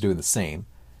others doing the same.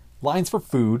 Lines for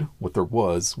food, what there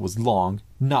was long,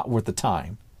 not worth the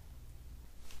time.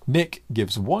 Nick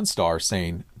gives 1 star,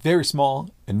 saying, very small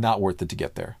and not worth it to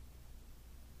get there.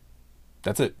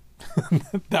 That's it.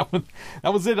 That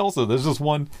was it also. There's just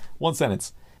one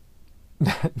sentence.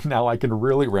 Now I can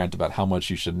really rant about how much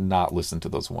you should not listen to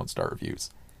those 1-star reviews.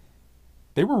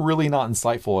 They were really not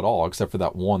insightful at all, except for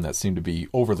that one that seemed to be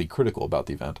overly critical about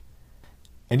the event.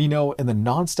 And in the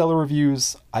non-stellar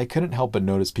reviews, I couldn't help but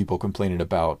notice people complaining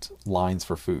about lines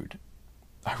for food.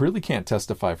 I really can't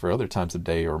testify for other times of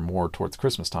day or more towards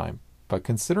Christmas time, but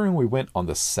considering we went on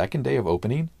the second day of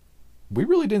opening, we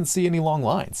really didn't see any long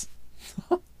lines.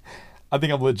 I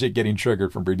think I'm legit getting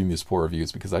triggered from reading these poor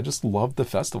reviews because I just love the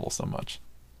festival so much.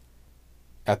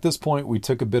 At this point, we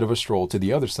took a bit of a stroll to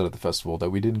the other side of the festival that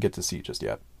we didn't get to see just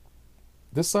yet.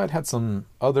 This side had some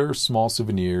other small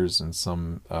souvenirs and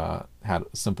some had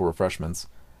simple refreshments.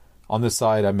 On this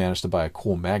side, I managed to buy a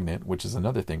cool magnet, which is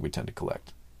another thing we tend to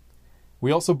collect.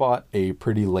 We also bought a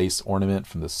pretty lace ornament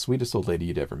from the sweetest old lady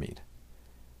you'd ever meet.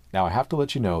 Now, I have to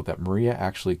let you know that Maria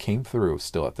actually came through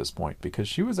still at this point because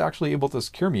she was actually able to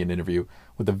secure me an interview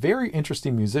with a very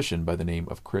interesting musician by the name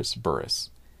of Chris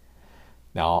Burris.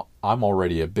 Now, I'm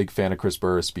already a big fan of Chris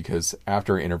Burris because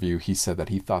after our interview, he said that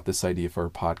he thought this idea for a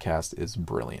podcast is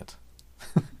brilliant.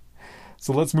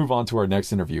 So let's move on to our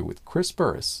next interview with Chris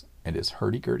Burris and his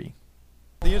hurdy-gurdy.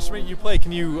 The instrument you play,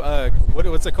 can you,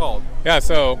 what's it called? Yeah,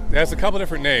 so it has a couple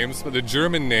different names, but the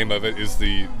German name of it is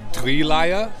the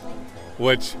Drehleier,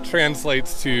 which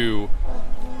translates to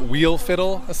wheel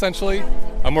fiddle, essentially.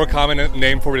 A more common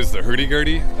name for it is the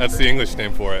hurdy-gurdy. That's the English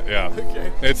name for it, yeah.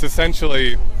 Okay. It's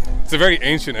essentially, it's a very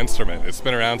ancient instrument. It's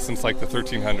been around since like the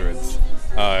 1300s,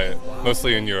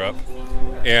 mostly in Europe.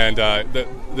 And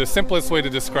the simplest way to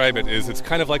describe it is it's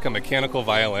kind of like a mechanical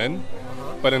violin,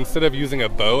 but instead of using a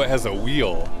bow, it has a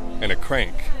wheel and a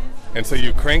crank. And so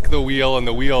you crank the wheel, and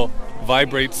the wheel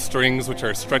vibrates strings which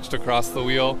are stretched across the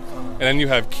wheel. And then you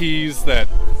have keys that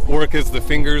work as the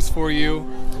fingers for you.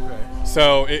 Okay.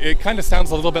 So it kind of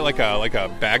sounds a little bit like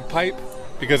a bagpipe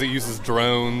because it uses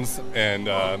drones and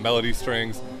melody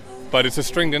strings. But it's a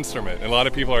stringed instrument. And a lot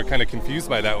of people are kind of confused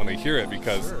by that when they hear it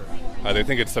because they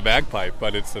think it's a bagpipe,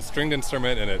 but it's a stringed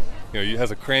instrument, and it has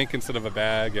a crank instead of a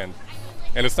bag, and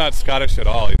it's not Scottish at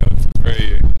all. It's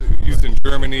very used in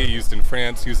Germany, used in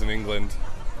France, used in England.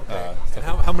 And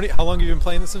how long have you been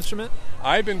playing this instrument?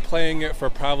 I've been playing it for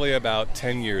probably about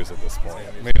 10 years at this point,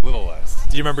 maybe a little less.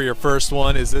 Do you remember your first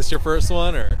one? Is this your first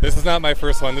one, or? This is not my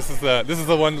first one. This is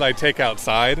the one that I take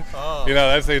outside. Oh.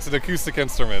 It's an acoustic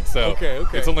instrument, so okay.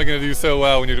 It's only going to do so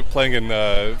well when you're playing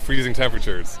in freezing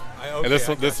temperatures. Okay,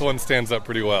 and this one stands up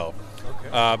pretty well.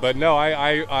 Okay. But no,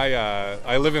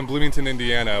 I live in Bloomington,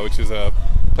 Indiana, which is a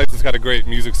place that's got a great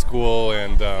music school,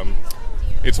 and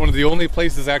it's one of the only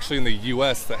places actually in the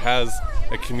U.S. that has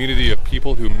a community of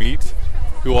people who meet,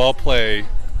 who all play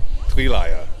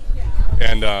Drehleier.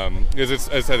 And as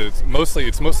I said, it's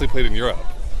mostly played in Europe.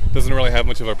 It doesn't really have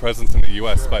much of a presence in the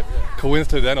U.S., but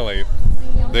coincidentally,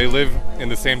 they live in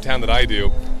the same town that I do.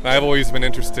 And I've always been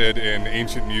interested in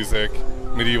ancient music,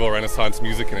 medieval Renaissance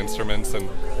music and instruments, and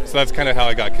so that's kind of how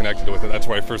I got connected with it. That's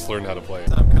where I first learned how to play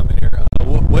it. I'm coming here.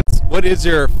 What is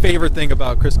your favorite thing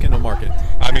about Christkindlmarkt?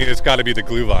 I mean, it's got to be the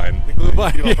glühwein. The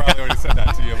glühwein. People probably already said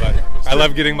that to you, but I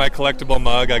love getting my collectible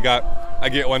mug. I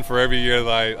get one for every year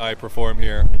that I perform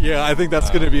here. Yeah, I think that's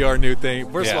going to be our new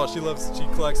thing. First of all, she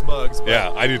collects mugs. But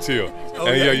yeah, I do too. Oh,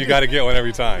 and yeah. you got to get one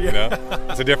every time.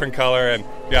 It's a different color, and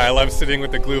yeah, I love sitting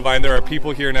with the glühwein. There are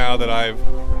people here now that I've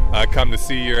come to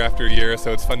see year after year,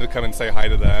 so it's fun to come and say hi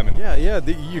to them. And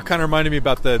you kind of reminded me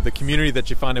about the community that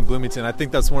you find in Bloomington. I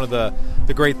think that's one of the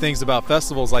great things about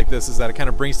festivals like this is that it kind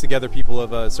of brings together people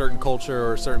of a certain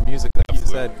culture or certain music, like you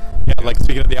said. Yeah, like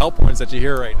speaking of the outpourings that you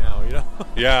hear right now,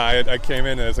 Yeah, I came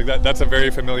in and it's like that's a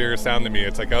very familiar sound to me.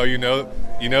 It's like, oh, you know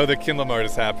the Kindlemart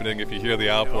is happening if you hear the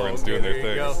outpourings doing their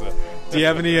thing. So. Do you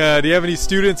have any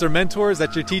students or mentors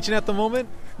that you're teaching at the moment?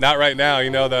 Not right now.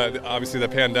 Obviously the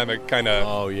pandemic kind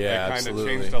of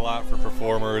changed a lot for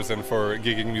performers and for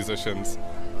gigging musicians.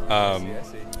 I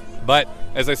see. But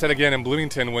as I said again, in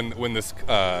Bloomington, when this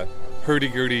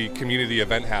hurdy-gurdy community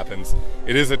event happens,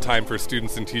 it is a time for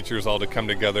students and teachers all to come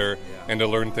together and to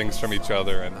learn things from each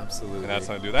other. And, absolutely. And that's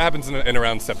how to do. That happens in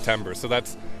around September. So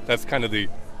that's kind of the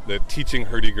teaching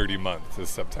hurdy-gurdy month is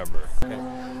September. Okay.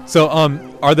 So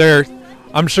are there?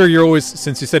 I'm sure you're always,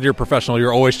 since you said you're a professional,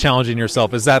 you're always challenging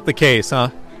yourself. Is that the case, huh?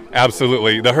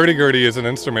 Absolutely. The hurdy-gurdy is an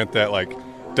instrument that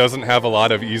doesn't have a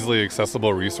lot of easily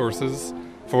accessible resources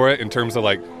for it in terms of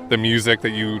the music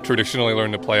that you traditionally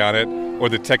learn to play on it or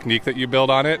the technique that you build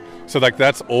on it. So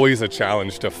that's always a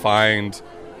challenge to find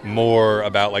more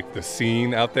about the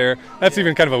scene out there. That's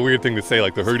even kind of a weird thing to say,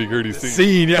 the hurdy-gurdy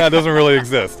scene. Yeah, it doesn't really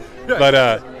exist.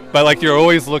 But you're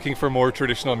always looking for more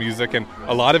traditional music, and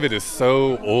a lot of it is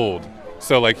so old.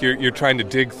 So you're trying to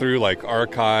dig through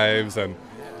archives and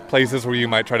places where you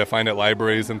might try to find at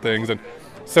libraries and things. And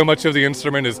so much of the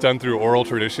instrument is done through oral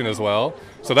tradition as well.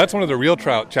 So that's one of the real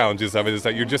challenges of it, is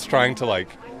that you're just trying to like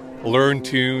learn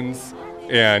tunes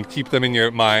and keep them in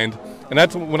your mind. And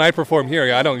that's when I perform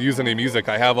here. I don't use any music.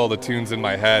 I have all the tunes in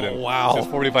my head. And wow. It's just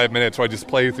 45 minutes where I just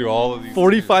play through all of these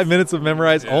 45 tunes. minutes of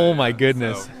memorized? Yeah, oh my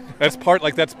goodness. So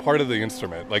that's part of the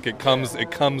instrument. Like it comes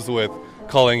with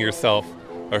calling yourself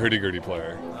a hurdy-gurdy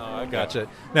player. Oh, I gotcha.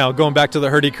 Now, going back to the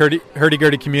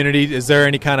hurdy-gurdy community, is there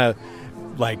any kind of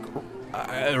like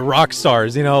rock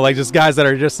stars, like just guys that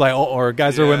are just like, or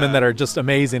guys or women that are just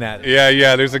amazing at it?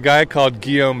 Yeah. There's a guy called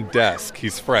Guillaume Desk.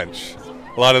 He's French.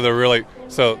 A lot of the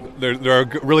there are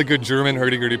really good German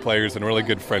hurdy-gurdy players and really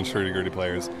good French hurdy-gurdy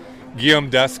players. Guillaume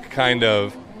Desk kind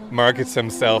of markets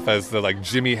himself as the like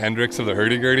Jimi Hendrix of the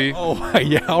hurdy-gurdy. Oh,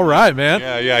 yeah, all right, man.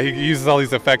 Yeah. He uses all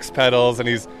these effects pedals, and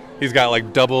he's got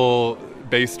like double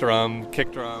bass drum,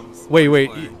 kick drums.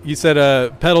 Wait, you said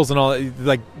pedals and all that.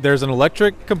 Like there's an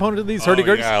electric component to these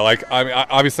hurdy-gurdies? Yeah, like I mean,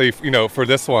 obviously, for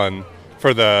this one,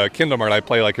 for the Kindlemart, I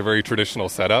play like a very traditional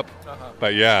setup.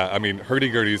 But yeah, I mean,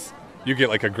 hurdy-gurdies, you get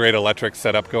like a great electric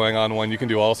setup going on one. You can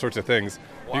do all sorts of things.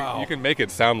 Wow. You can make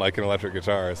it sound like an electric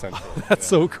guitar, essentially. That's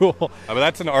so cool. I mean,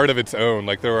 that's an art of its own.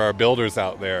 Like there are builders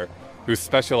out there who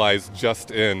specialize just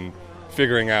in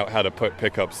figuring out how to put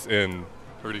pickups in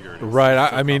hurdy-gurdies. Right.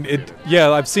 I mean,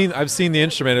 I've seen the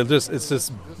instrument. It's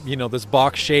just this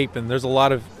box shape, and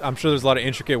I'm sure there's a lot of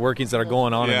intricate workings that are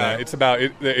going on in there.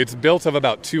 It's built of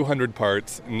about 200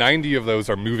 parts. 90 of those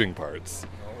are moving parts,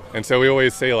 and so we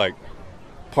always say like,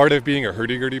 part of being a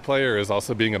hurdy-gurdy player is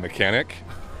also being a mechanic.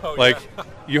 Oh, like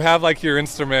you have like your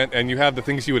instrument, and you have the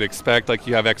things you would expect, like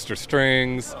you have extra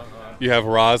strings, you have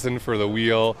rosin for the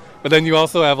wheel, but then you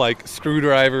also have like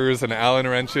screwdrivers and Allen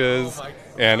wrenches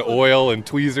and oil and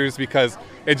tweezers, because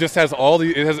it just has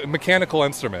it has a mechanical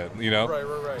instrument,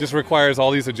 Right. Just requires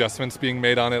all these adjustments being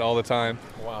made on it all the time.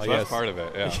 Wow, so yes. that's part of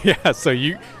it. Yeah. Yeah. So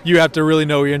you have to really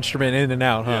know your instrument in and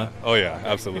out, huh? Yeah. Oh yeah,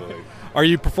 absolutely. Are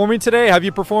you performing today? Have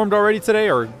you performed already today,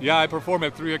 or? Yeah, I perform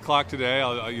at 3:00 today.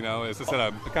 As I said,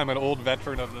 I'm kind of an old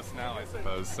veteran of this now, I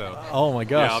suppose. So. Oh my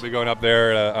gosh. Yeah, I'll be going up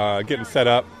there, getting set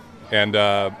up, and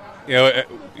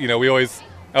we always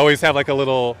have like a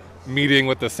little meeting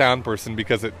with the sound person,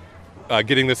 because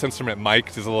getting this instrument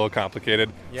mic'd is a little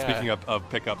complicated. Yeah. Speaking of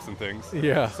pickups and things.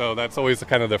 Yeah. So that's always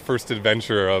kind of the first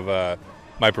adventure of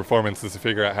my performance, is to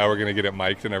figure out how we're going to get it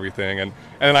mic'd and everything, and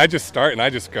I just start and I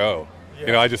just go.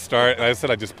 Yeah. I just start,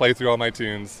 and I just play through all my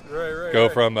tunes. Go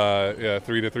from 3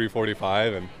 to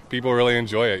 3:45, and people really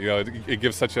enjoy it. It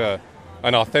gives such an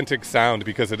authentic sound,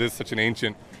 because it is such an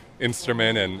ancient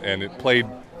instrument, and it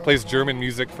plays German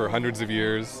music for hundreds of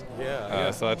years.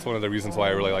 Yeah. So that's one of the reasons why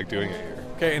I really like doing it here.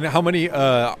 Okay, and how many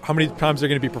times are you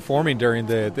going to be performing during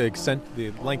the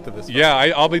length of this? Yeah,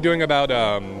 I'll be doing about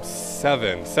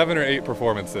 7 or 8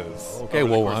 performances. Okay, over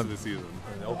the course of the season.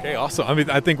 Okay, awesome. I mean,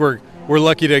 I think we're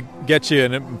lucky to get you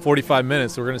in 45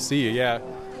 minutes. So we're going to see you. Yeah.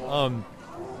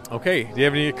 Okay. Do you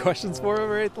have any questions for him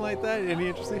or anything like that? Any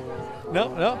interesting?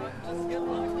 No.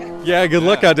 Yeah. Good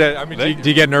luck out there. I mean, do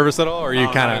you get nervous at all, or are you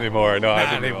kind of not anymore? No,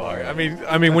 not anymore.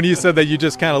 I mean, when you said that you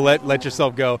just kind of let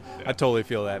yourself go, I totally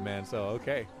feel that, man. So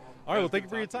okay. All right. Well, thank you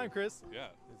for your time, Chris. Yeah.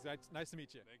 It's nice to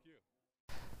meet you. Thank you.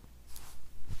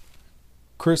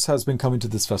 Chris has been coming to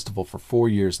this festival for 4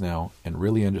 years now and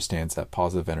really understands that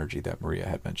positive energy that Maria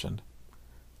had mentioned.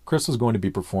 Chris was going to be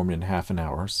performing in half an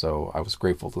hour, so I was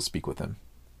grateful to speak with him.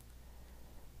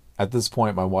 At this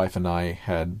point, my wife and I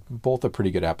had both a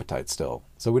pretty good appetite still,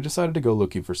 so we decided to go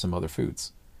looking for some other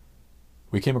foods.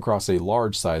 We came across a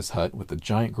large-sized hut with a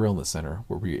giant grill in the center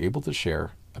where we were able to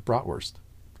share a bratwurst.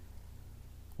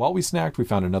 While we snacked, we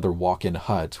found another walk-in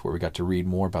hut where we got to read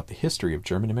more about the history of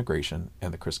German immigration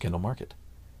and the Christkindlmarkt.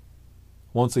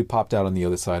 Once we popped out on the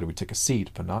other side, we took a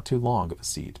seat, but not too long of a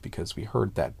seat, because we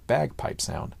heard that bagpipe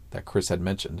sound that Chris had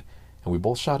mentioned, and we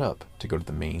both shot up to go to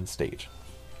the main stage.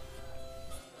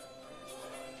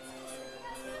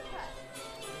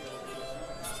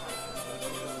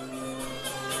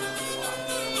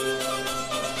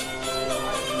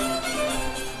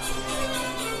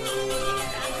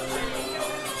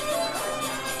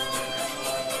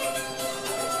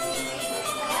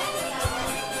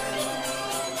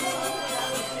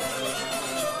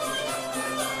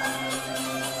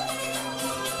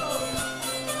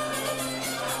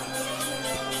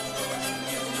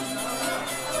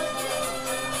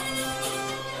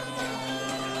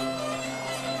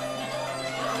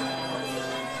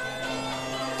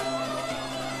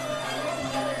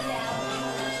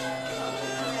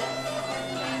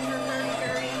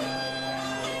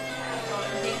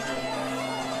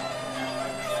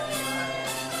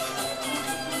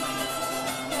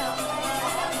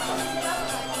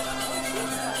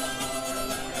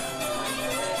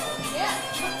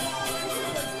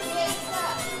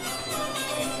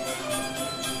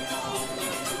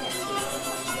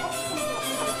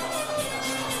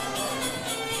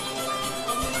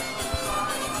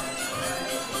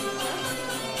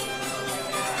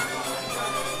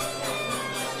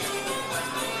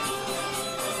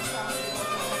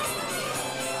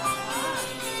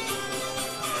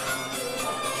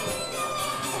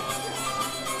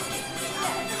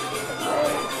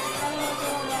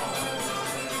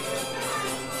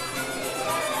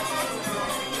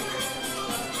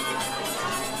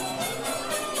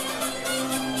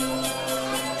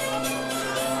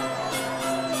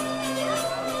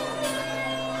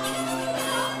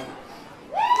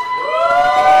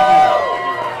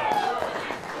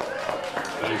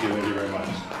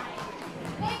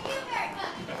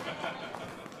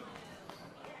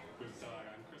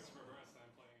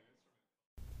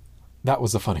 that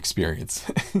was a fun experience.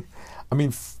 I mean,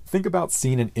 think about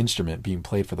seeing an instrument being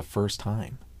played for the first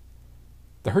time.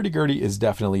 The hurdy-gurdy is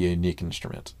definitely a unique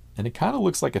instrument, and it kind of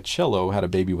looks like a cello had a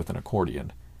baby with an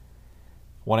accordion.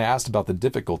 When I asked about the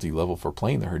difficulty level for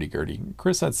playing the hurdy-gurdy,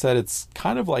 Chris had said it's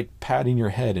kind of like patting your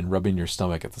head and rubbing your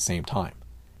stomach at the same time.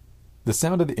 The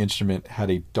sound of the instrument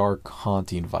had a dark,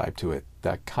 haunting vibe to it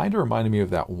that kind of reminded me of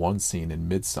that one scene in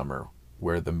Midsummer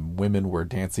where the women were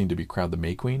dancing to be crowned the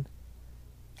May Queen.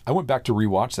 I went back to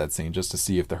rewatch that scene just to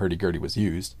see if the hurdy-gurdy was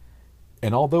used,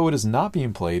 and although it is not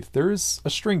being played, there is a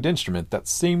stringed instrument that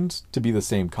seemed to be the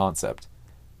same concept.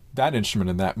 That instrument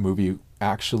in that movie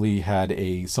actually had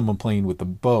someone playing with the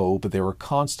bow, but they were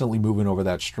constantly moving over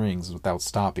that strings without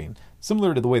stopping,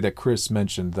 similar to the way that Chris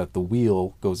mentioned that the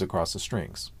wheel goes across the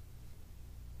strings.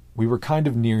 We were kind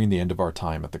of nearing the end of our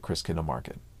time at the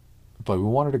Christkindlmarkt, but we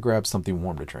wanted to grab something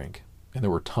warm to drink, and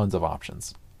there were tons of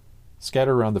options.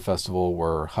 Scattered around the festival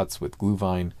were huts with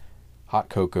glühwein, hot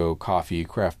cocoa, coffee,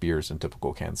 craft beers, and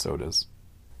typical canned sodas.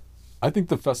 I think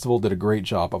the festival did a great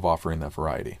job of offering that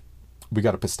variety. We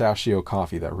got a pistachio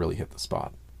coffee that really hit the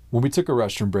spot. When we took a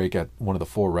restroom break at one of the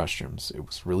 4 restrooms, it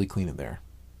was really clean in there.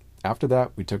 After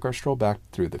that, we took our stroll back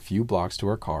through the few blocks to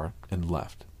our car and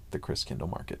left the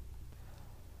Christkindlmarkt.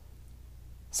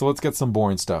 So let's get some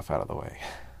boring stuff out of the way.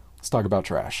 Let's talk about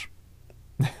trash.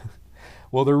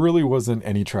 Well, there really wasn't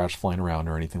any trash flying around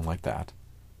or anything like that.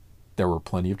 There were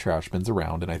plenty of trash bins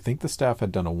around, and I think the staff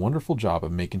had done a wonderful job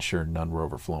of making sure none were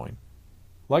overflowing.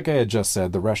 Like I had just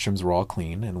said, the restrooms were all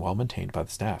clean and well maintained by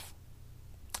the staff.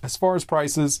 As far as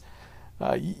prices,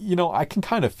 I can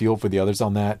kind of feel for the others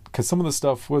on that, because some of the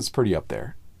stuff was pretty up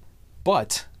there.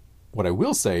 But what I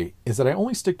will say is that I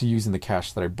only stick to using the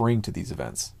cash that I bring to these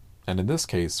events, and in this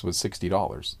case was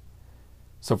 $60.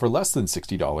 So for less than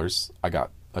 $60, I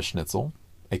got a schnitzel,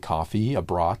 a coffee, a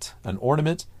brat, an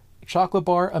ornament, a chocolate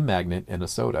bar, a magnet, and a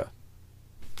soda.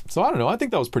 So I don't know, I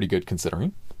think that was pretty good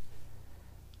considering.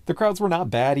 The crowds were not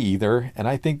bad either, and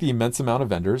I think the immense amount of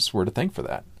vendors were to thank for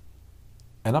that.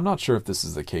 And I'm not sure if this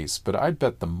is the case, but I'd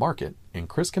bet the market in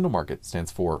Christkindlmarkt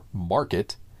stands for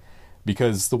market,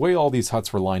 because the way all these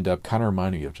huts were lined up kind of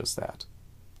reminded me of just that.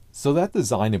 So that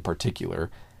design in particular,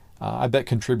 I bet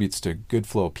contributes to good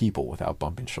flow of people without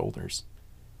bumping shoulders.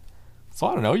 So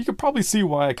I don't know, you could probably see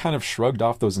why I kind of shrugged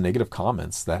off those negative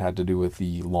comments that had to do with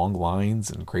the long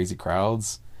lines and crazy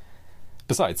crowds.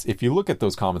 Besides, if you look at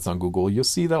those comments on Google, you'll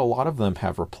see that a lot of them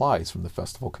have replies from the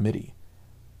festival committee.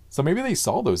 So maybe they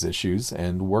saw those issues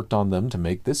and worked on them to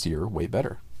make this year way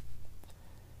better.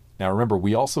 Now remember,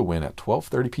 we also went at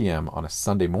 12:30 p.m. on a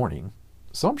Sunday morning,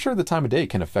 so I'm sure the time of day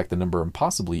can affect the number and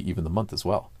possibly even the month as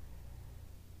well.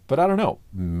 But I don't know,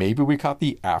 maybe we caught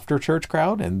the after-church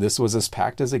crowd and this was as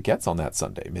packed as it gets on that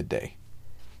Sunday, midday.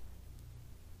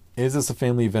 Is this a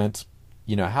family event?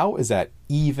 How is that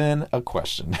even a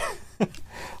question?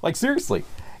 Like seriously,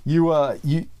 you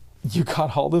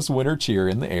got all this winter cheer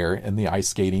in the air and the ice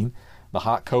skating, the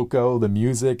hot cocoa, the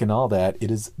music and all that.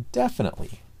 It is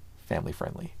definitely family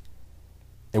friendly.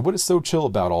 And what is so chill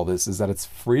about all this is that it's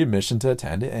free admission to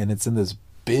attend, and it's in this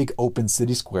big open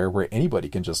city square where anybody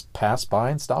can just pass by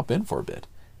and stop in for a bit.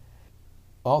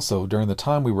 Also, during the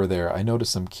time we were there, I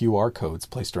noticed some QR codes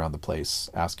placed around the place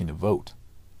asking to vote.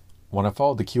 When I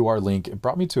followed the QR link, it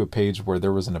brought me to a page where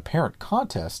there was an apparent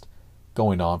contest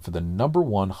going on for the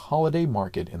 #1 holiday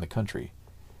market in the country.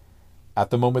 At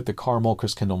the moment, the Carmel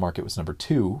Christkindlmarkt was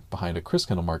 #2, behind a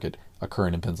Christkindlmarkt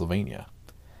occurring in Pennsylvania.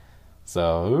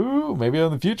 So, maybe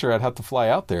in the future I'd have to fly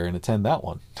out there and attend that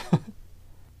one.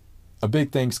 A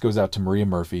big thanks goes out to Maria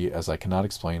Murphy, as I cannot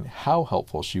explain how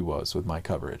helpful she was with my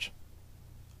coverage.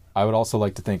 I would also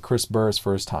like to thank Chris Burris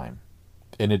for his time.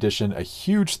 In addition, a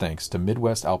huge thanks to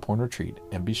Midwest Alphorn Retreat,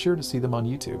 and be sure to see them on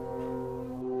YouTube.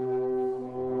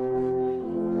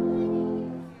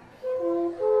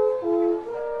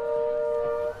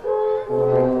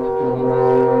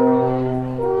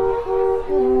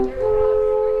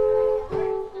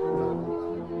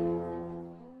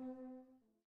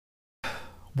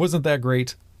 Wasn't that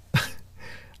great?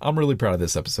 I'm really proud of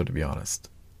this episode, to be honest.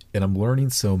 And I'm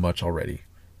learning so much already.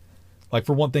 Like,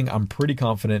 for one thing, I'm pretty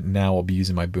confident now I'll be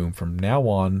using my boom from now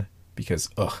on because,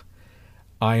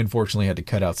 I unfortunately had to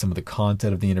cut out some of the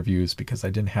content of the interviews because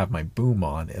I didn't have my boom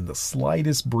on, and the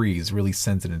slightest breeze really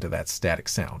sends it into that static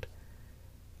sound.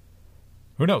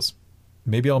 Who knows?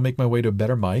 Maybe I'll make my way to a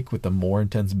better mic with a more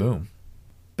intense boom.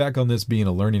 Back on this being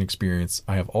a learning experience,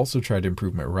 I have also tried to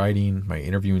improve my writing, my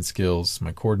interviewing skills,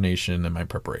 my coordination, and my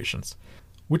preparations,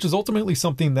 which is ultimately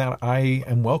something that I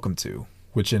am welcome to,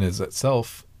 which in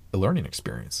itself a learning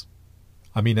experience.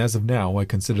 I mean, as of now, I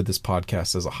consider this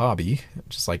podcast as a hobby.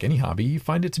 Just like any hobby, you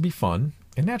find it to be fun,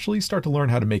 and naturally start to learn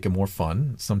how to make it more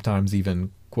fun, sometimes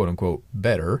even quote unquote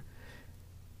better.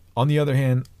 On the other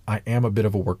hand, I am a bit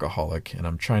of a workaholic, and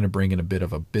I'm trying to bring in a bit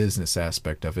of a business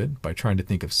aspect of it by trying to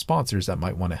think of sponsors that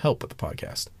might want to help with the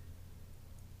podcast.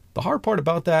 The hard part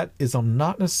about that is I'm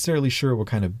not necessarily sure what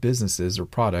kind of businesses or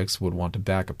products would want to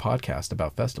back a podcast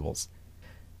about festivals.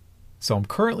 So I'm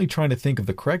currently trying to think of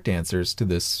the correct answers to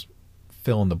this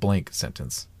fill in the blank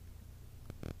sentence.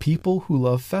 People who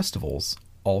love festivals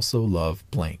also love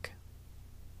blank.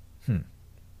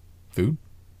 Food?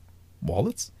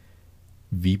 Wallets?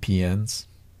 VPNs?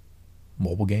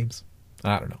 Mobile games?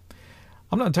 I don't know.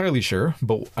 I'm not entirely sure,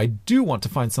 but I do want to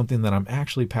find something that I'm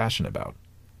actually passionate about.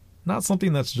 Not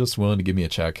something that's just willing to give me a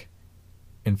check.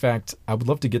 In fact, I would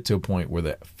love to get to a point where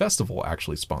the festival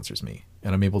actually sponsors me,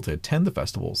 and I'm able to attend the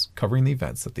festivals covering the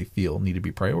events that they feel need to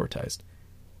be prioritized.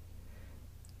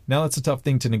 Now that's a tough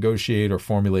thing to negotiate or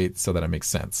formulate so that it makes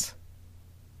sense.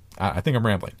 I think I'm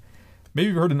rambling. Maybe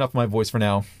you've heard enough of my voice for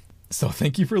now. So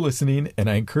thank you for listening, and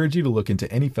I encourage you to look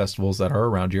into any festivals that are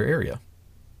around your area.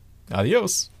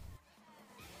 Adios!